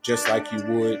them just like you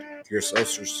would your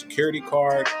social security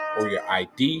card or your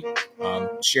ID.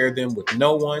 Share them with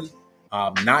no one,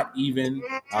 not even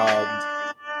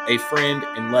a friend,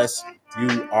 unless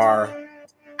you are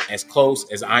as close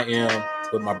as I am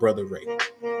with my brother Ray.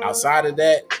 Outside of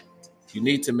that, you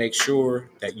need to make sure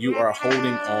that you are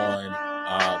holding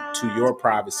on to your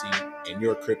privacy and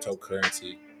your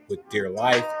cryptocurrency with dear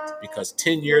life, because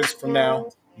 10 years from now,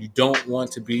 you don't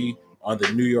want to be on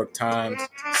the New York Times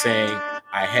saying,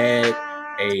 I had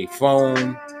a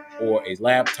phone or a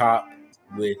laptop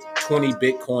with 20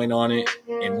 Bitcoin on it,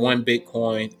 and one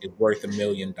Bitcoin is worth $1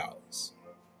 million.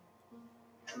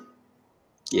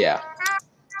 Yeah,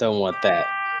 don't want that.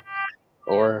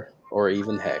 Or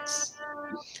even Hex.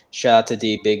 Shout out to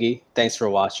D Biggie. Thanks for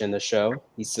watching the show.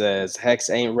 He says Hex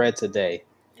ain't red today.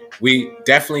 We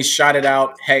definitely shouted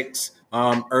out Hex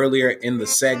earlier in the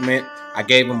segment. I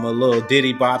gave him a little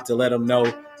diddy bop to let him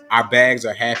know our bags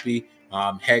are happy.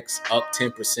 Hex up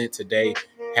 10% today,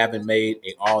 having made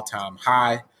an all-time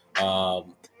high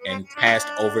and passed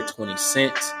over 20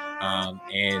 cents.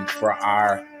 And for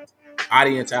our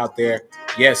audience out there,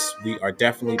 yes, we are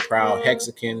definitely proud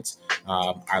Hexicans.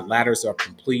 Our ladders are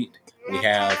complete. We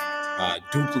have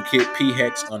duplicate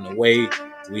P-Hex on the way.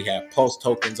 We have Pulse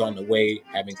tokens on the way,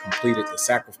 having completed the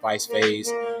sacrifice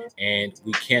phase. And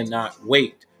we cannot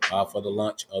wait for the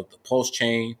launch of the Pulse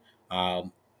chain.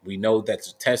 We know that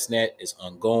the testnet is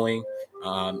ongoing,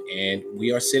 and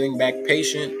we are sitting back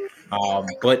patient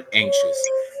but anxious,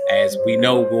 as we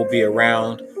know we'll be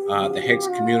around the Hex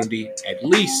community at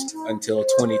least until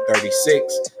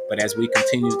 2036. But as we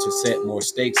continue to set more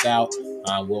stakes out,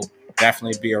 we'll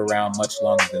definitely be around much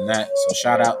longer than that. So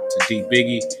shout out to D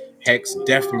Biggie. Hex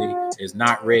definitely is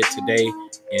not red today.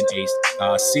 In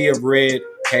a sea of red,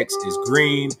 Hex is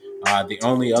green. The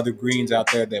only other greens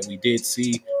out there that we did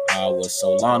see was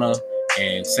Solana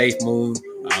and Safe Moon,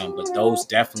 but those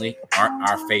definitely aren't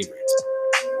our favorites.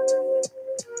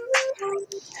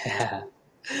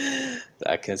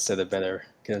 I consider better.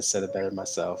 Consider better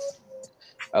myself.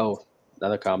 Oh,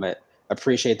 another comment.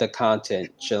 Appreciate the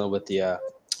content. Chilling with you.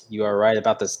 You are right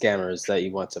about the scammers that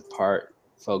you want to part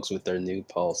folks with their new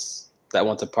pulse. That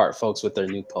want to part folks with their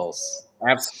new pulse.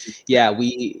 Absolutely.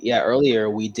 Yeah, earlier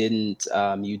we didn't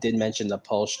you did mention the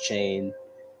pulse chain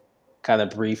kind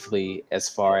of briefly as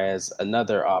far as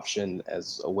another option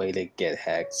as a way to get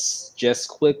Hex. Just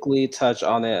quickly touch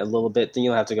on it a little bit. Then you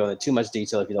don't have to go into too much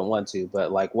detail if you don't want to,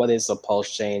 but like what is a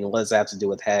pulse chain? What does that have to do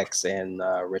with Hex and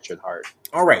Richard Hart?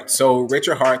 All right. So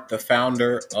Richard Hart, the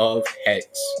founder of Hex,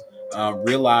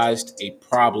 realized a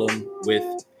problem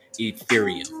with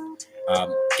Ethereum.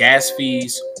 Gas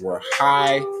fees were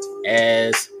high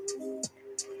as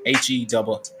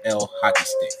HELL hockey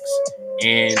sticks.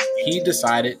 And he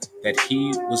decided that he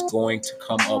was going to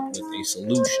come up with a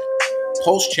solution.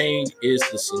 Pulse Chain is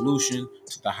the solution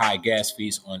to the high gas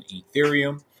fees on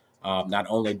Ethereum. Not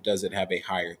only does it have a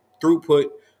higher throughput,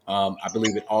 I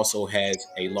believe it also has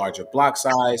a larger block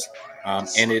size,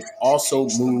 and it also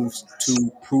moves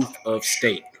to proof of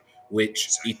stake, which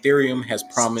Ethereum has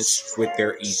promised with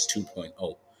their ETH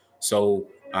 2.0. So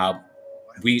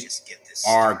we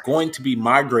are going to be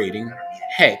migrating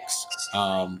Hex,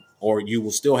 or you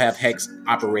will still have Hex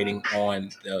operating on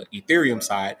the Ethereum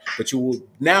side, but you will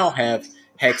now have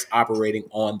Hex operating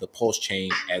on the Pulse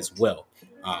chain as well.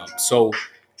 So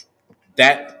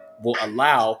that will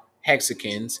allow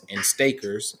Hexicans and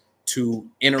stakers to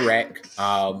interact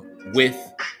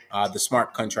with the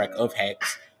smart contract of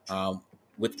Hex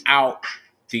without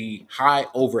the high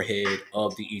overhead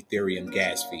of the Ethereum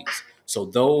gas fees. So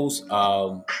those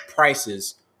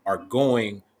prices are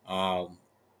going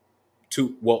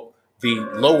to, well, the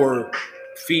lower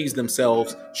fees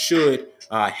themselves should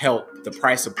help the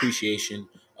price appreciation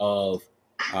of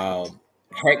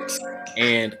Hex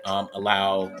and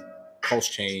allow Pulse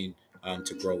Chain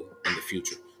to grow in the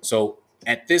future. So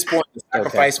at this point, the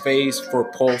sacrifice phase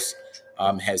for Pulse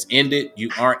has ended. You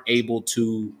aren't able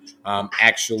to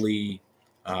actually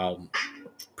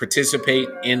participate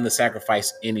in the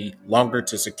sacrifice any longer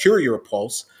to secure your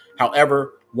Pulse.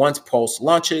 However, once Pulse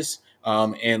launches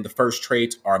and the first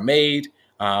trades are made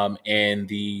and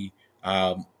the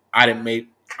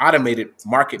automated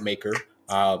market maker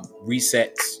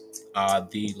resets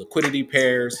the liquidity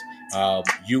pairs,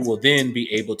 you will then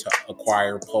be able to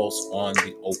acquire Pulse on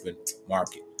the open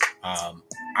market.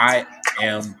 I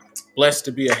am blessed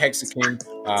to be a Hexican,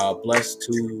 blessed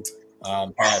to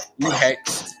have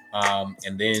eHex,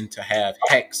 and then to have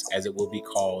Hex, as it will be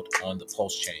called, on the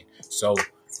Pulse chain. So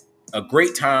a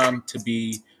great time to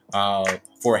be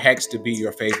for Hex to be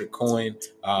your favorite coin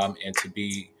and to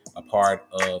be a part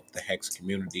of the Hex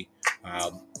community.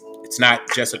 It's not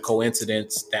just a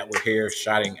coincidence that we're here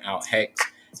shouting out Hex.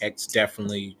 Hex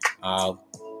definitely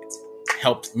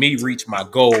helped me reach my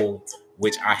goal,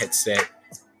 which I had set,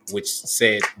 which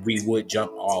said we would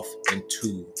jump off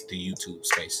into the YouTube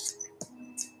space.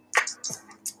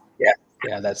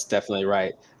 Yeah, that's definitely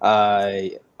right.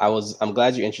 I'm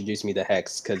glad you introduced me to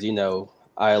Hex because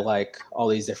I like all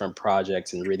these different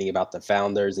projects and reading about the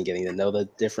founders and getting to know the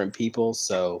different people.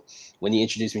 So when you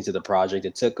introduced me to the project,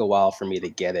 it took a while for me to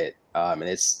get it, and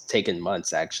it's taken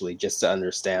months actually just to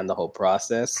understand the whole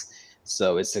process.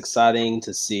 So it's exciting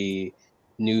to see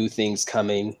new things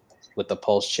coming with the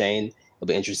Pulse chain. It'll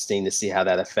be interesting to see how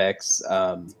that affects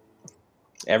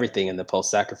everything in the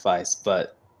Pulse sacrifice.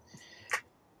 But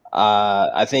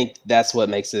I think that's what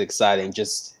makes it exciting.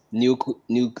 Just new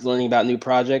learning about new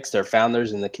projects, their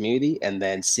founders in the community, and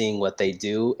then seeing what they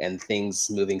do and things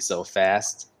moving so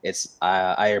fast.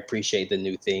 I appreciate the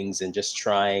new things and just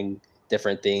trying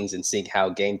different things and seeing how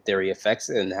game theory affects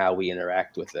it and how we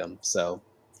interact with them. So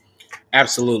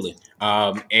Absolutely.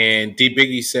 And D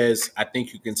Biggie says, I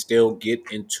think you can still get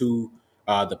into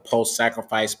the Pulse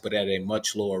sacrifice, but at a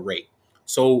much lower rate.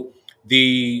 So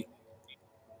the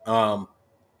um,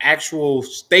 actual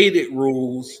stated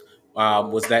rules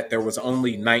was that there was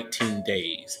only 19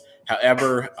 days.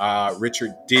 However,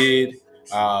 Richard did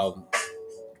um,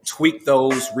 tweak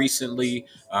those recently,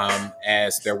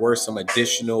 as there were some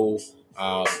additional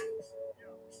um,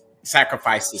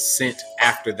 sacrifices sent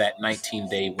after that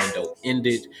 19-day window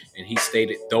ended, and he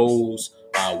stated those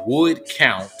would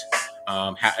count.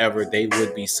 However, they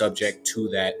would be subject to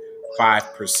that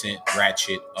 5%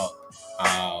 ratchet up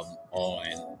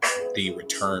on the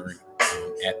return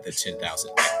at the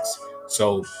 10,000x.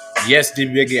 So, yes,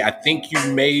 DBiggy, I think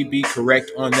you may be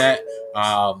correct on that,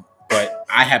 but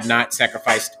I have not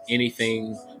sacrificed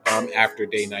anything after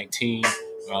day 19.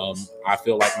 I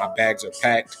feel like my bags are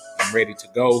packed. I'm ready to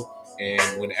go.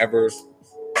 And whenever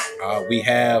we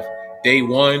have day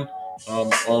one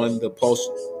on the Pulse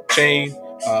chain,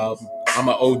 I'm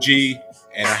an OG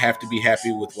and I have to be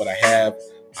happy with what I have.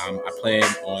 I plan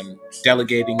on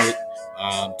delegating it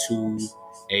to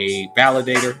a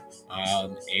validator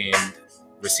and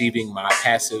receiving my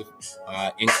passive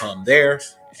income there,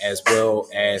 as well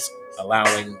as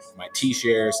allowing my T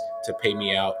shares to pay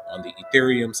me out on the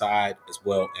Ethereum side as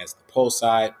well as the Pulse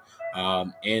side,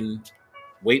 and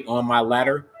wait on my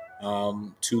ladder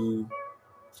to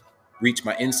reach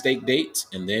my in-stake dates,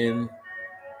 and then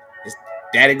his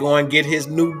daddy go and get his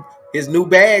new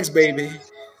bags, baby.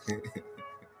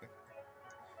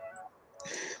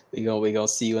 we gonna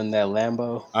see you in that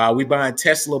Lambo, We buying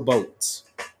Tesla boats.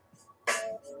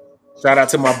 Shout out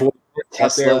to my boy out there.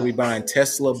 Tesla. We buying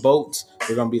Tesla boats.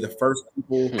 We're gonna be the first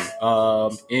people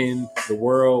in the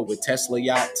world with Tesla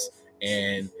yachts,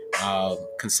 and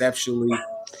conceptually,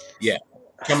 yeah,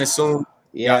 coming soon.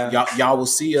 Yeah, Y'all will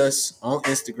see us on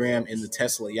Instagram in the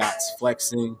Tesla yachts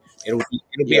flexing. It'll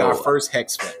be our yo, first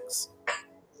hex flex.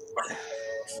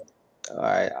 all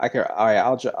right, I can. All right,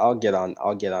 I'll get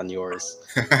on yours.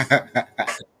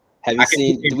 Have you I can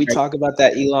seen? Did we talk about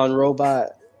that Elon robot,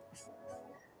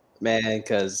 man?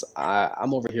 Because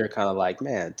I'm over here kind of like,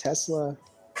 man, Tesla,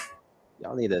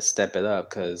 y'all need to step it up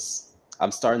because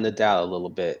I'm starting to doubt a little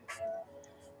bit.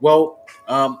 Well,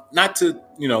 not to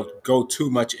go too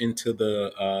much into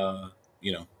the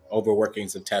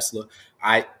overworkings of Tesla.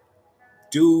 I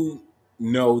do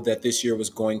know that this year was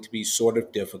going to be sort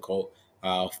of difficult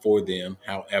for them.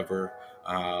 However,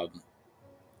 um,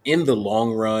 in the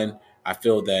long run, I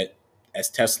feel that as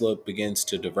Tesla begins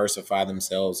to diversify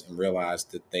themselves and realize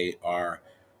that they are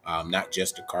not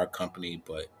just a car company,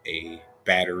 but a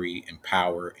battery and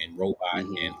power and robot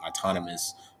Hmm. and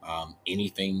autonomous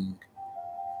anything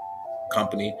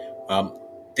company,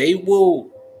 they will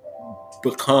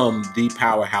become the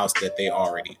powerhouse that they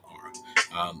already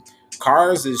are.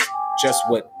 Cars is just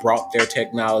what brought their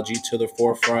technology to the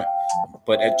forefront.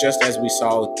 But just as we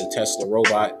saw with the Tesla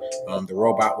robot, the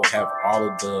robot will have all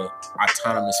of the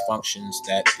autonomous functions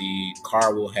that the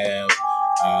car will have.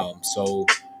 So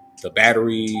the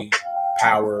battery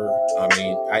power,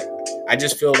 I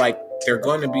just feel like they're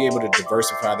going to be able to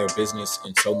diversify their business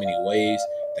in so many ways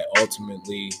that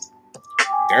ultimately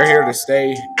they're here to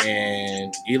stay.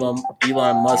 And Elon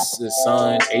Musk's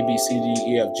son,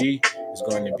 ABCDEFG, is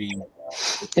going to be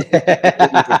a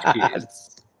really rich kid.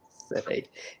 Say,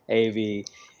 AV,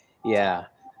 yeah.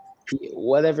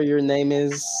 Whatever your name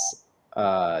is,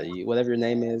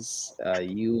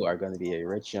 you are going to be a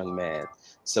rich young man.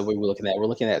 So we're looking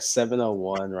at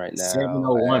 701 right now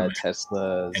 701, at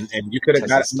man. And you could have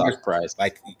Tesla got stock price.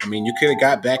 you could have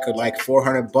got back at like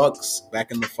 $400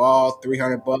 back in the fall,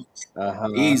 $300 Uh-huh.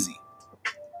 easy,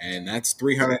 and that's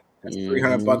 300. That's Hmm.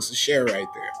 $300 a share right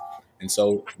there. And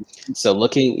so So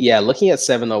looking at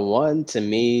 701 to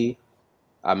me,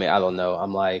 I mean, I don't know.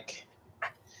 I'm like,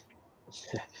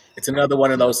 it's another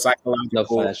one of no, those no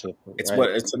psychological. financial, It's right?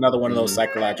 what it's another one of those Hmm.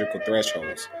 psychological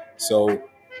thresholds. So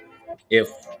if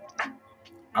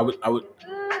I would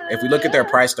if we look at their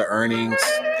price to earnings,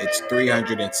 it's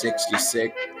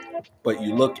 366. But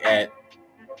you look at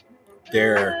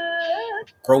their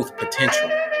growth potential,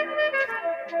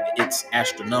 it's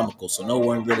astronomical. So no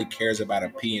one really cares about a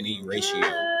P/E ratio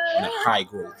on a high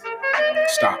growth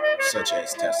stock such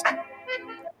as Tesla.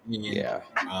 And, Yeah.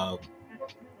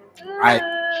 I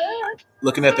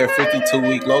looking at their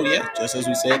 52-week low, yeah, just as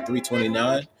we said,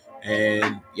 329.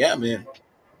 And yeah, man,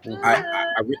 I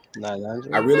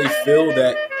 900. really feel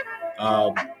that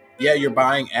yeah, you're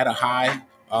buying at a high,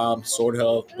 sort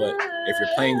of, but if you're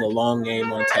playing the long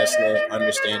game on Tesla,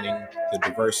 understanding the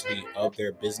diversity of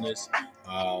their business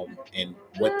and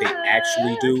what they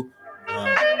actually do,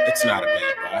 it's not a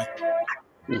bad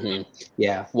buy.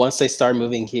 Yeah. Once they start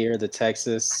moving here to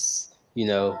Texas,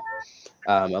 a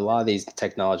lot of these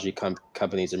technology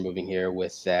companies are moving here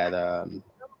with that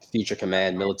Future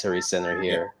Command Military Center Yep.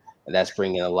 here. And that's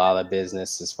bringing a lot of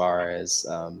business as far as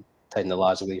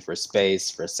technologically for space,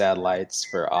 for satellites,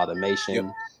 for Yep.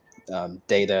 automation,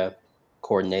 data,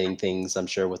 coordinating things. I'm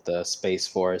sure with the Space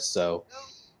Force. So,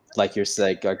 like you're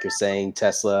saying,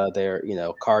 Tesla, they're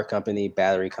car company,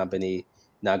 battery company,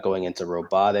 not going into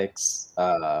robotics.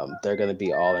 They're going to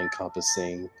be all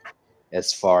encompassing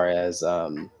as far as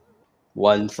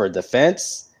one for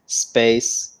defense,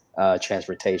 space,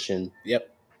 transportation. Yep.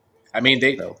 I mean,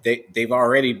 So they've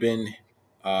already been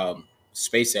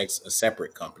SpaceX a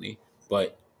separate company,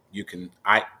 but you can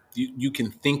you can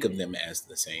think of them as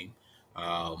the same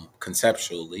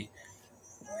conceptually.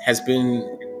 Has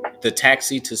been the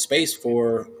taxi to space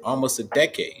for almost a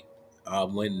decade.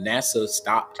 When NASA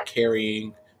stopped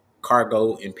carrying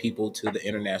cargo and people to the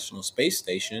International Space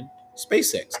Station,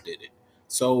 SpaceX did it.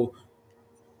 So,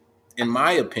 in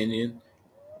my opinion,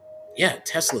 yeah,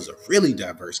 Tesla's a really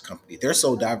diverse company. They're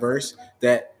so diverse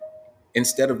that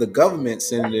instead of the government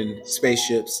sending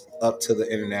spaceships up to the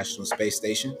International Space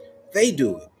Station, they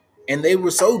do it. And they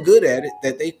were so good at it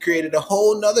that they created a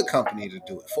whole nother company to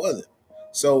do it for them.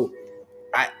 So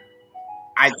I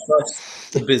I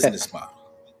trust the business model.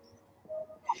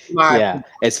 My yeah,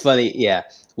 it's funny. Yeah,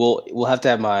 we'll have to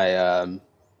have my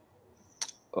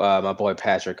boy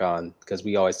Patrick on because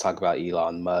we always talk about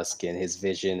Elon Musk and his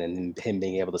vision and him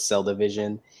being able to sell the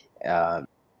vision, um,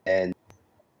 and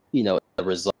the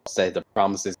results that the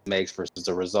promises he makes versus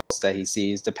the results that he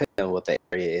sees, depending on what the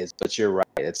area is. But you're right.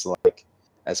 It's like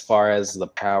as far as the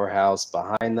powerhouse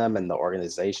behind them and the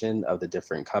organization of the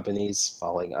different companies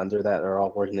falling under that are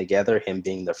all working together, him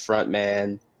being the front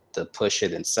man to push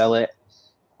it and sell it.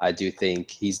 I do think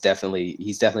he's definitely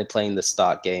playing the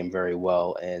stock game very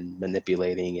well and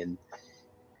manipulating and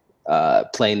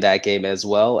playing that game as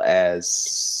well as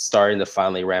starting to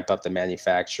finally ramp up the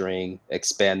manufacturing,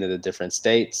 expand into different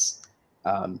states.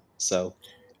 So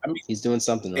I mean, he's doing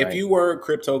something if right. you were a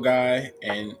crypto guy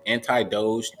and anti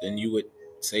Doge, then you would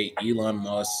say Elon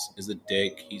Musk is a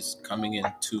dick. He's coming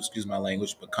into, excuse my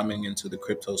language, but coming into the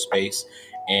crypto space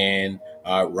and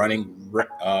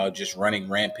just running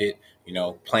rampant.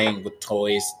 Playing with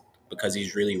toys because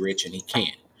he's really rich and he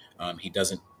can. He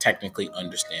doesn't technically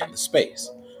understand the space.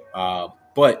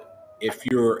 But if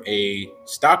you're a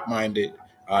stock-minded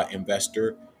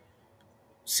investor,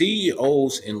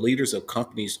 CEOs and leaders of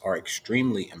companies are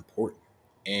extremely important.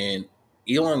 And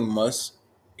Elon Musk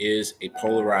is a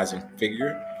polarizing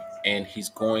figure, and he's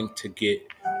going to get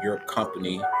your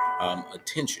company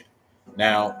attention.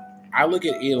 Now, I look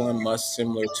at Elon Musk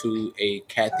similar to a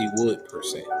Kathy Wood, per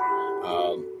se.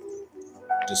 Um,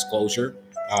 Disclosure.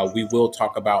 We will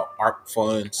talk about ARC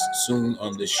funds soon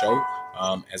on this show,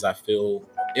 as I feel,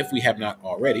 if we have not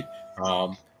already,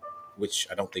 um, which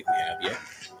I don't think we have yet.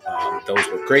 Those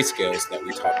were grayscales that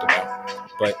we talked about.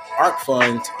 But ARC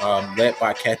Fund, led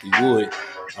by Kathy Wood,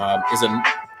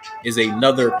 is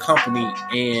another company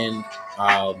and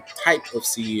type of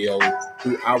CEO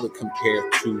who I would compare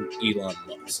to Elon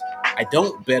Musk. I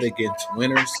don't bet against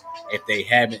winners if they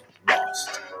haven't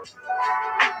lost.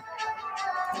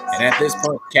 And at this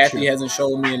point, Kathy True. hasn't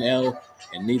shown me an L,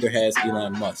 and neither has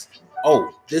Elon Musk. Oh,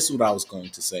 this is what I was going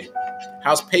to say.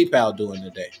 How's PayPal doing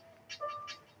today?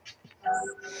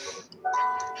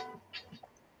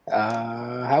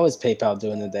 How is PayPal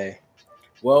doing today?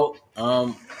 Well,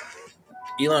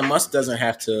 Elon Musk doesn't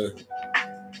have to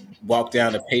walk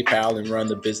down to PayPal and run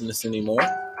the business anymore.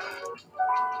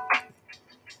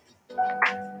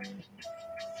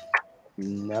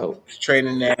 No, It's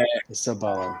trading at it's still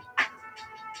balling.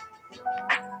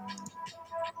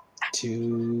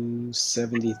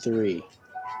 273.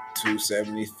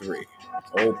 273.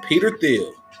 Oh, Peter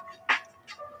Thiel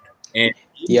and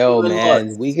Yo, Elon man,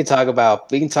 Musk. we can talk about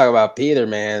Peter,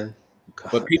 man.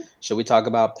 But people, Should we talk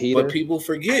about but Peter? people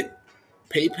forget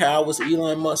PayPal was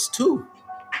Elon Musk too.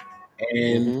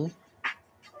 And Mm-hmm.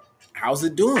 how's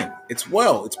it doing? It's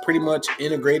well. It's pretty much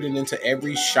integrated into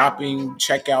every shopping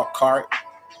checkout cart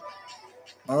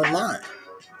online.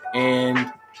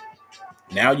 And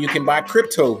now you can buy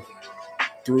crypto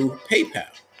through PayPal.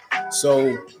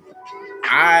 So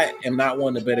I am not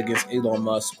one to bet against Elon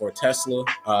Musk or Tesla.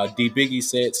 D Biggie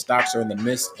said stocks are in the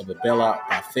midst of a bailout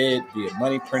by Fed via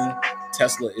money printing.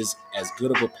 Tesla is as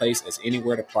good of a place as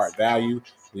anywhere to part value.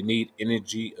 We need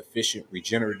energy efficient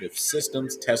regenerative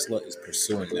systems. Tesla is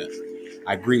pursuing them.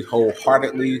 I agree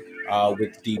wholeheartedly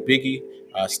with D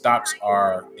Biggie. Stocks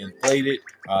are inflated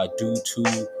due to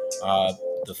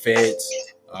the Fed's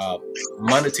uh,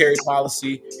 monetary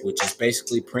policy, which is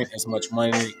basically print as much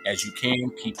money as you can,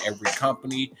 keep every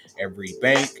company, every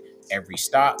bank, every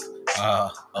stock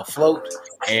afloat,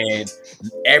 and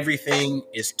everything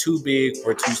is too big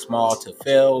or too small to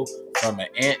fail, from an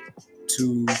ant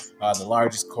to the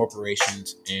largest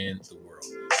corporations in the world.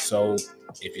 So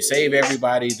if you save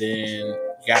everybody, then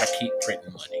you got to keep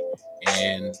printing money.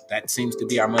 And that seems to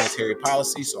be our monetary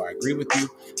policy. So I agree with you.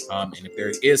 And if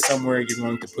there is somewhere you're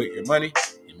going to put your money,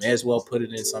 you may as well put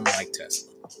it in something like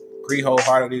Tesla. Agree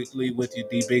wholeheartedly with you,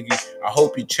 D Biggie. I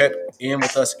hope you check in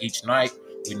with us each night.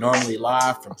 We normally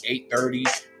live from 8:30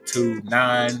 to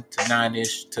 9 to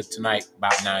 9-ish to tonight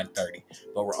about 9:30.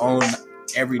 But we're on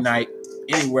every night,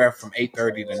 anywhere from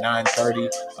 8:30 to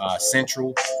 9:30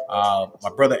 Central. My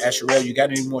brother Asherel, you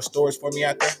got any more stories for me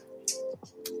out there?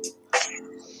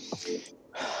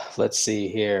 Let's see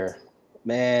here,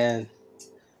 man.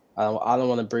 I don't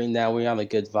want to bring down. We're on a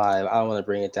good vibe. I don't want to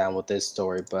bring it down with this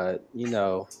story, but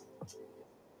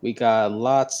we got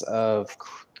lots of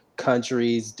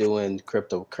countries doing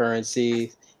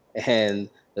cryptocurrency, and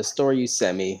the story you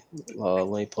sent me. Well,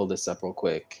 let me pull this up real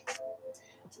quick.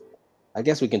 I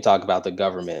guess we can talk about the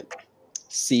government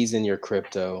seizing your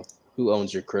crypto. Who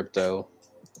owns your crypto?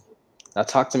 Now,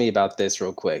 talk to me about this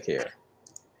real quick here.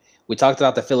 We talked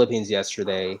about the Philippines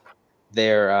yesterday.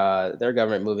 Their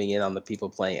government moving in on the people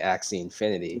playing Axie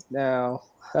Infinity. Now,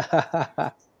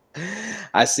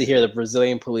 I see here the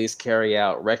Brazilian police carry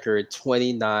out record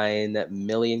 29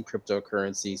 million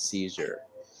cryptocurrency seizure.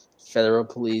 Federal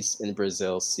police in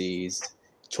Brazil seized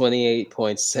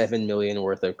 28.7 million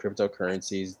worth of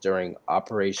cryptocurrencies during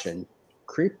Operation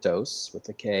Cryptos with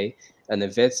a K, an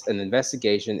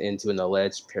investigation into an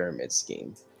alleged pyramid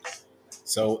scheme.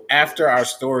 So after our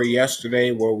story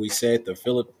yesterday, where we said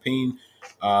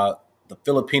uh, the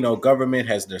Filipino government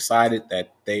has decided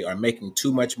that they are making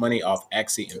too much money off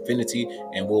Axie Infinity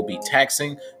and will be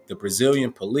taxing, the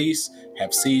Brazilian police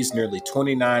have seized nearly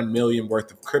 29 million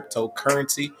worth of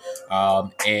cryptocurrency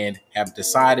and have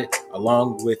decided,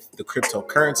 along with the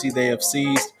cryptocurrency they have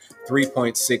seized,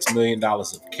 $3.6 million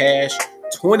of cash,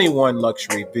 21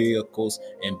 luxury vehicles,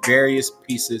 and various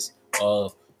pieces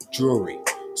of jewelry.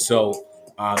 So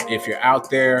if you're out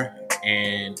there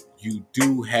and you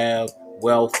do have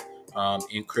wealth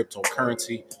in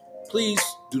cryptocurrency, please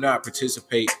do not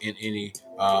participate in any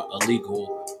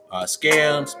illegal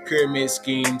scams, pyramid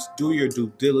schemes. Do your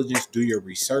due diligence, do your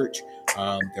research.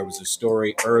 There was a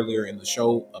story earlier in the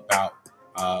show about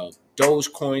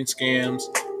Dogecoin scams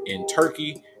in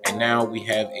Turkey, and now we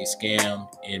have a scam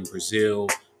in Brazil,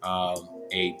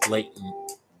 a blatant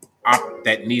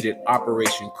that needed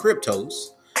Operation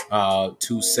Cryptos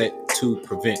to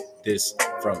prevent this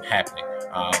from happening.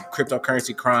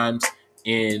 Cryptocurrency crimes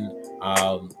in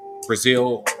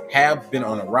Brazil have been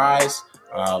on a rise.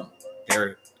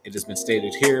 There, it has been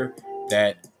stated here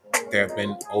that there have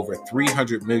been over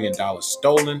 $300 million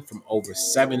stolen from over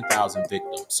 7,000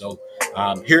 victims. So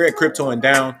here at Crypto and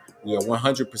Down, we are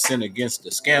 100% against the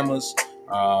scammers.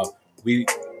 We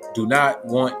do not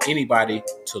want anybody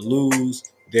to lose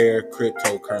their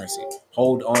cryptocurrency.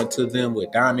 Hold on to them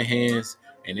with diamond hands,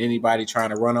 and anybody trying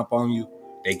to run up on you,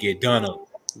 they get done up.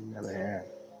 Never had.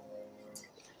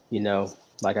 You know,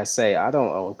 like I say, I don't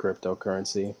own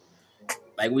cryptocurrency.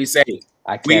 Like we say,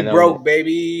 I we can't own broke,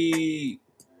 baby.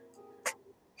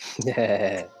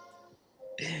 it.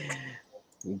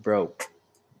 We broke,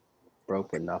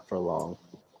 but not for long.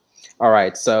 All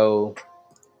right, so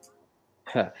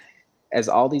as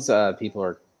all these people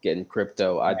are getting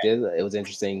crypto, I did. It was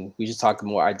interesting. We just talked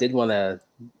more. I did want to.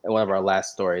 In one of our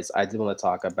last stories, I did want to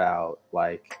talk about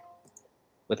like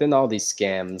within all these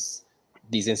scams,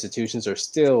 these institutions are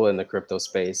still in the crypto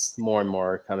space. More and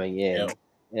more coming Yep.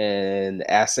 in, and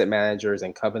asset managers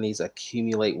and companies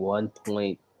accumulate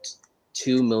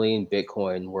 1.2 million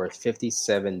Bitcoin worth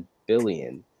 57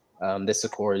 billion. This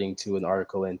according to an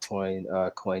article in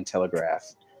Coin Telegraph.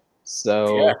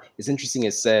 Yeah. So it's interesting.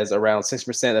 It says around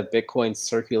 6% of Bitcoin's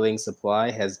circulating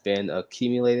supply has been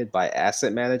accumulated by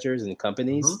asset managers and Hmm.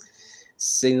 companies,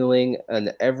 signaling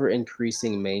an ever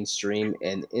increasing mainstream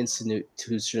and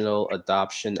institutional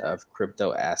adoption of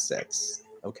crypto assets.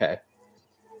 Okay.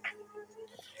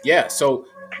 Yeah. So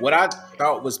what I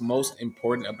thought was most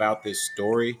important about this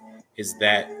story is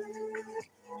that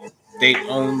they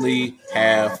only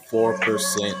have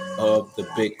 4% of the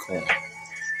Bitcoin.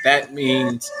 That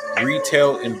means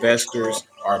retail investors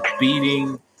are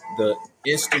beating the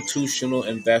institutional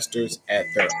investors at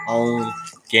their own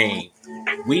game.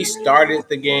 We started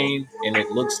the game, and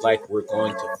it looks like we're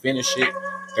going to finish it.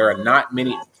 There are not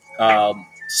many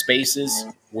spaces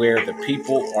where the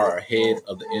people are ahead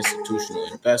of the institutional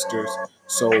investors.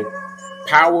 So,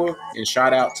 power and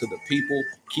shout out to the people.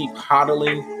 Keep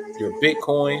hodling your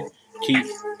Bitcoin. Keep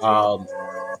um,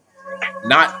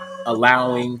 not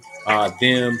allowing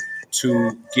them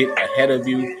to get ahead of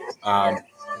you.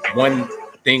 One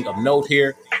thing of note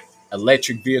here,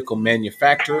 electric vehicle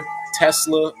manufacturer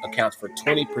Tesla accounts for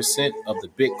 20% of the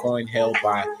Bitcoin held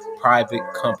by private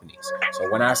companies. So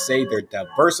when I say they're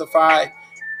diversified,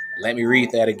 let me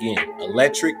read that again.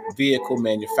 Electric vehicle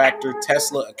manufacturer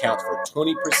Tesla accounts for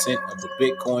 20% of the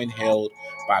Bitcoin held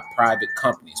by private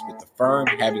companies, with the firm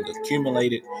having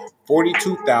accumulated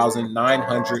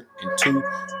 42,902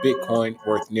 Bitcoin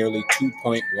worth nearly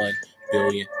 $2.1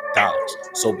 billion.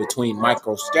 So between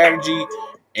MicroStrategy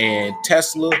and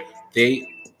Tesla, they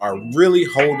are really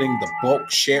holding the bulk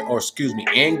share, or excuse me,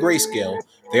 and Grayscale,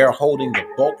 they are holding the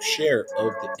bulk share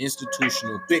of the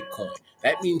institutional Bitcoin.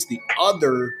 That means the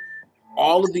other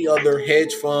all of the other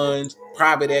hedge funds,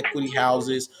 private equity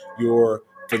houses, your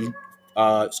your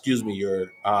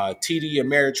TD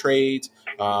Ameritrades,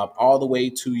 all the way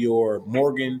to your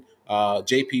Morgan,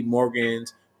 JP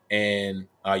Morgans, and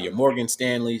your Morgan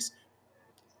Stanleys,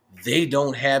 they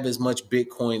don't have as much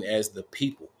Bitcoin as the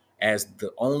people. As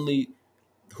the only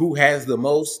who has the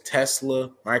most? Tesla,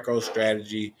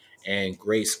 MicroStrategy, and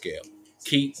Grayscale.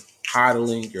 Keep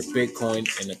hodling your Bitcoin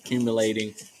and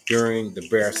accumulating during the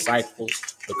bear cycles,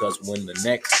 because when the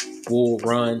next bull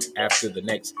runs after the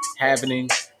next halvening,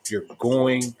 you're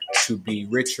going to be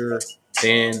richer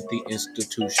than the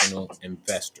institutional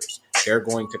investors. They're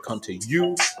going to come to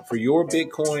you for your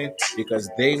Bitcoin because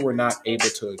they were not able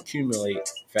to accumulate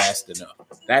fast enough.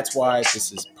 That's why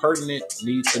this is pertinent,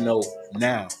 need to know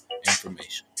now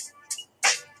information.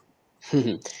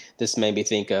 This made me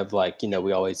think of, like, we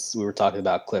were talking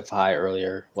about Cliff High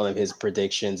earlier. One of his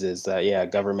predictions is that, yeah,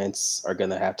 governments are going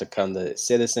to have to come to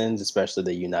citizens, especially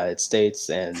the United States,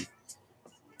 and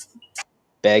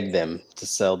beg them to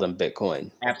sell them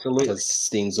Bitcoin Absolutely. because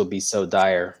things will be so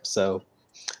dire. So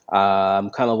I'm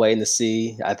kind of waiting to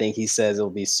see. I think he says it'll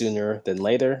be sooner than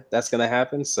later that's going to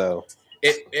happen. So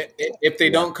If they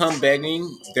yeah. don't come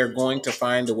begging, they're going to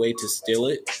find a way to steal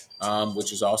it,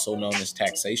 which is also known as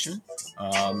taxation.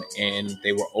 And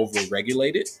they were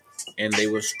over-regulated, and they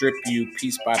will strip you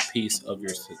piece by piece of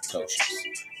your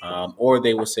satoshis, or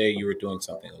they will say you were doing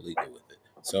something illegal with it.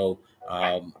 So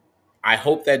I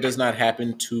hope that does not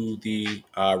happen to the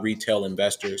retail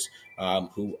investors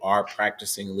who are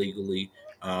practicing legally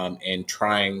and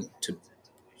trying to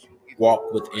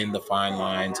walk within the fine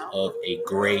lines of a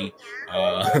gray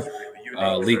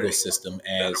legal system,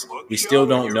 as we still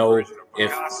don't know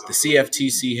if the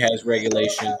CFTC has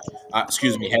regulation, has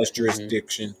Mhm.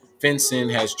 jurisdiction, FinCEN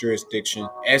has jurisdiction,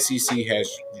 SEC has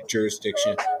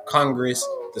jurisdiction, Congress,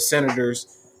 the senators.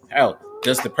 Hell,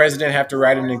 does the president have to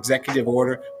write an executive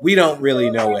order? We don't really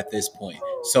know at this point.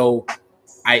 So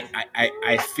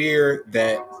I fear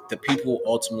that the people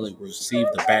ultimately receive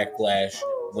the backlash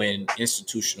when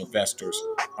institutional investors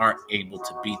aren't able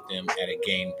to beat them at a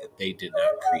game that they did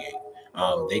not create.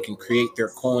 They can create their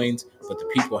coins, but the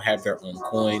people have their own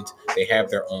coins. They have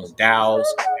their own DAOs,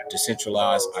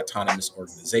 decentralized autonomous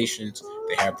organizations.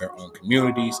 They have their own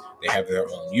communities. They have their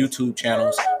own YouTube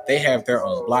channels. They have their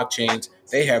own blockchains.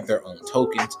 They have their own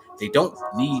tokens. They don't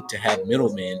need to have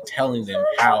middlemen telling them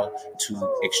how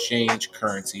to exchange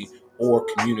currency or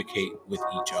communicate with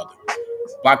each other.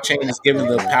 Blockchain is giving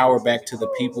the Mhm. power back to the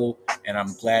people, and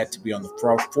I'm glad to be on the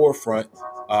forefront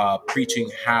preaching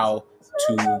how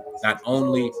to not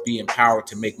only be empowered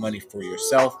to make money for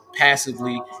yourself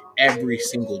passively every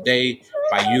single day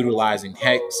by utilizing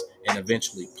Hex and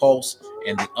eventually Pulse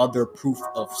and the other proof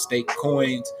of stake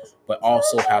coins, but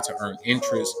also how to earn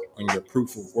interest on your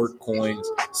proof of work coins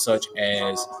such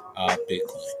as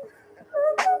Bitcoin.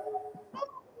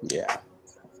 Yeah.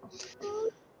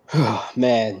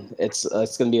 Man, it's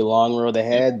gonna be a long road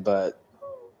ahead, but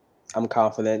I'm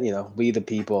confident. We the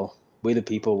people. we the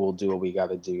people will do what we got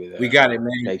to do We to got it,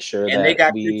 man. make sure And they that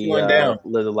got we crypto and down.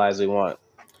 live the lives we want.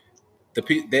 The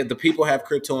people have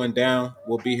crypto and down.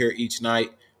 We'll be here each night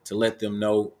to let them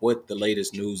know what the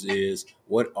latest news is,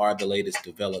 what are the latest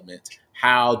developments,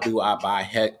 how do I buy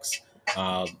Hex,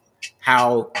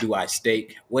 how do I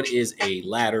stake, what is a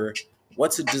ladder,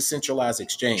 what's a decentralized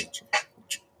exchange.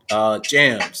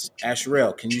 Jams,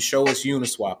 Asherel, can you show us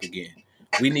Uniswap again?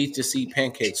 We need to see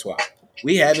Pancake Swap.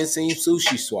 We haven't seen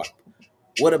Sushi Swap.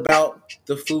 What about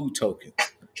the food token?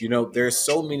 You know, there's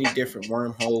so many different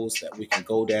wormholes that we can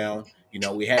go down. You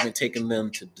know, we haven't taken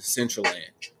them to Decentraland.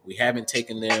 We haven't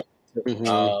taken them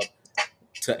Mm-hmm.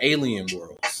 to alien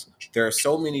worlds. There are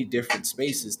so many different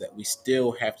spaces that we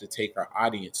still have to take our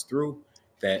audience through,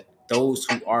 that those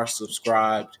who are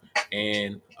subscribed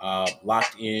and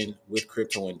locked in with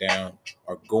Crypto and Down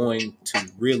are going to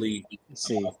really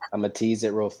See, I'm gonna tease it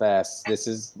real fast. This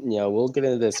is, we'll get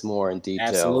into this more in detail,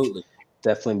 absolutely.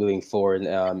 definitely moving forward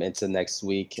into next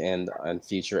week and on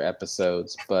future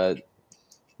episodes. But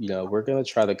we're gonna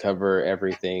try to cover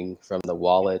everything from the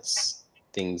wallets,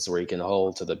 things where you can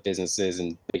hold, to the businesses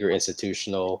and bigger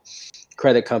institutional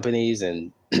credit companies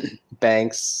and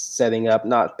banks setting up,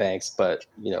 not banks, but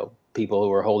people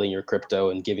who are holding your crypto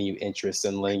and giving you interest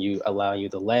and allowing you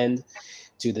to lend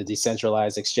to the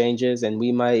decentralized exchanges. And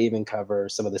we might even cover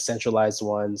some of the centralized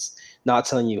ones, not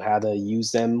telling you how to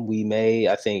use them. We may,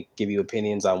 I think, give you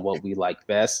opinions on what we like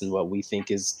best and what we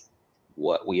think is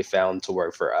what we have found to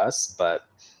work for us. But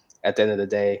at the end of the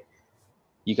day,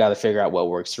 you got to figure out what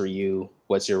works for you,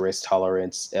 what's your risk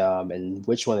tolerance, and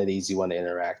which one of these you want to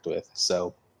interact with.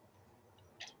 So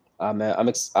I'm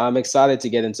excited to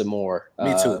get into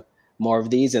Me too. more of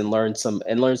these and learn some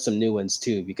new ones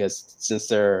too, because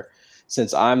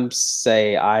since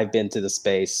I've been to the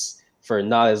space for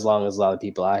not as long as a lot of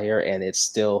people out here, and it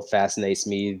still fascinates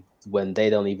me when they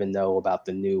don't even know about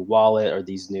the new wallet or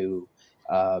these new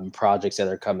projects that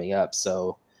are coming up.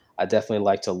 So I definitely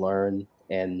like to learn,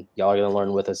 and y'all are gonna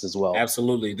learn with us as well.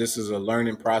 Absolutely. This is a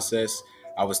learning process.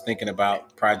 I was thinking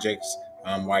about projects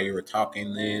while you were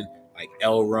talking then, like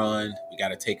L Run. We got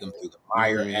to take them through the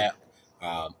Mire Hmm.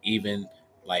 app. Even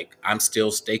like I'm still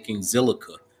staking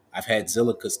Zilliqa. I've had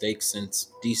Zilliqa stake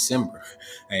since December.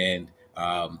 And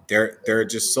there are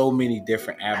just so many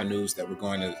different avenues that we're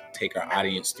going to take our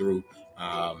audience through.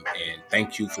 And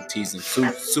thank you for teasing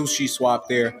Sushi Swap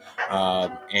there.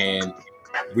 And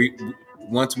we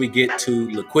once we get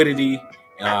to liquidity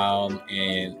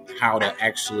and how to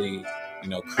actually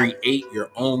create your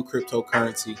own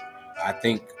cryptocurrency, I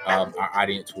think our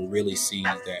audience will really see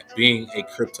that being a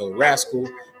crypto rascal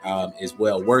is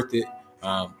well worth it,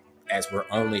 as we're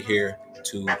only here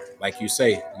to, like you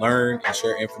say, learn and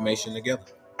share information together.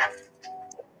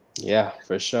 Yeah,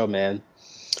 for sure, man.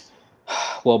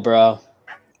 Well, bro,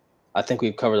 I think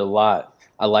we've covered a lot.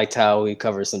 I liked how we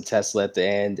covered some Tesla at the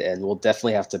end, and we'll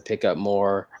definitely have to pick up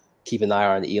more. Keep an eye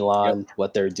on Yep. Elon,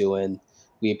 what they're doing.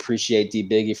 We appreciate D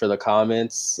Biggie for the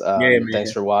comments. Yeah, Thanks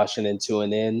man. for watching and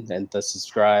tuning in, and the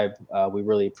subscribe. We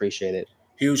really appreciate it.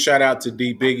 Huge shout out to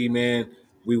D Biggie, man.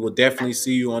 We will definitely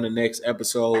see you on the next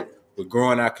episode. We're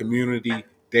growing our community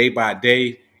day by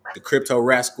day. The Crypto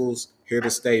Rascals here to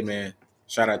stay, man.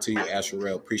 Shout out to you,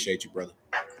 Asherel. Appreciate you, brother.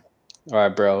 All right,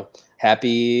 bro.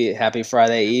 Happy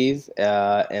Friday Eve,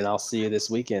 and I'll see you this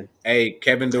weekend. Hey,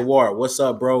 Kevin DeWar, what's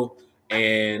up, bro?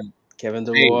 And Kevin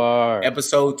hey, DeWar,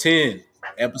 episode 10.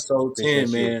 Episode 10, appreciate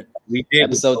you. man. We did it,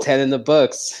 Episode bro. 10 in the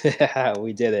books.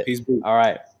 We did it. Peace be. All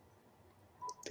right.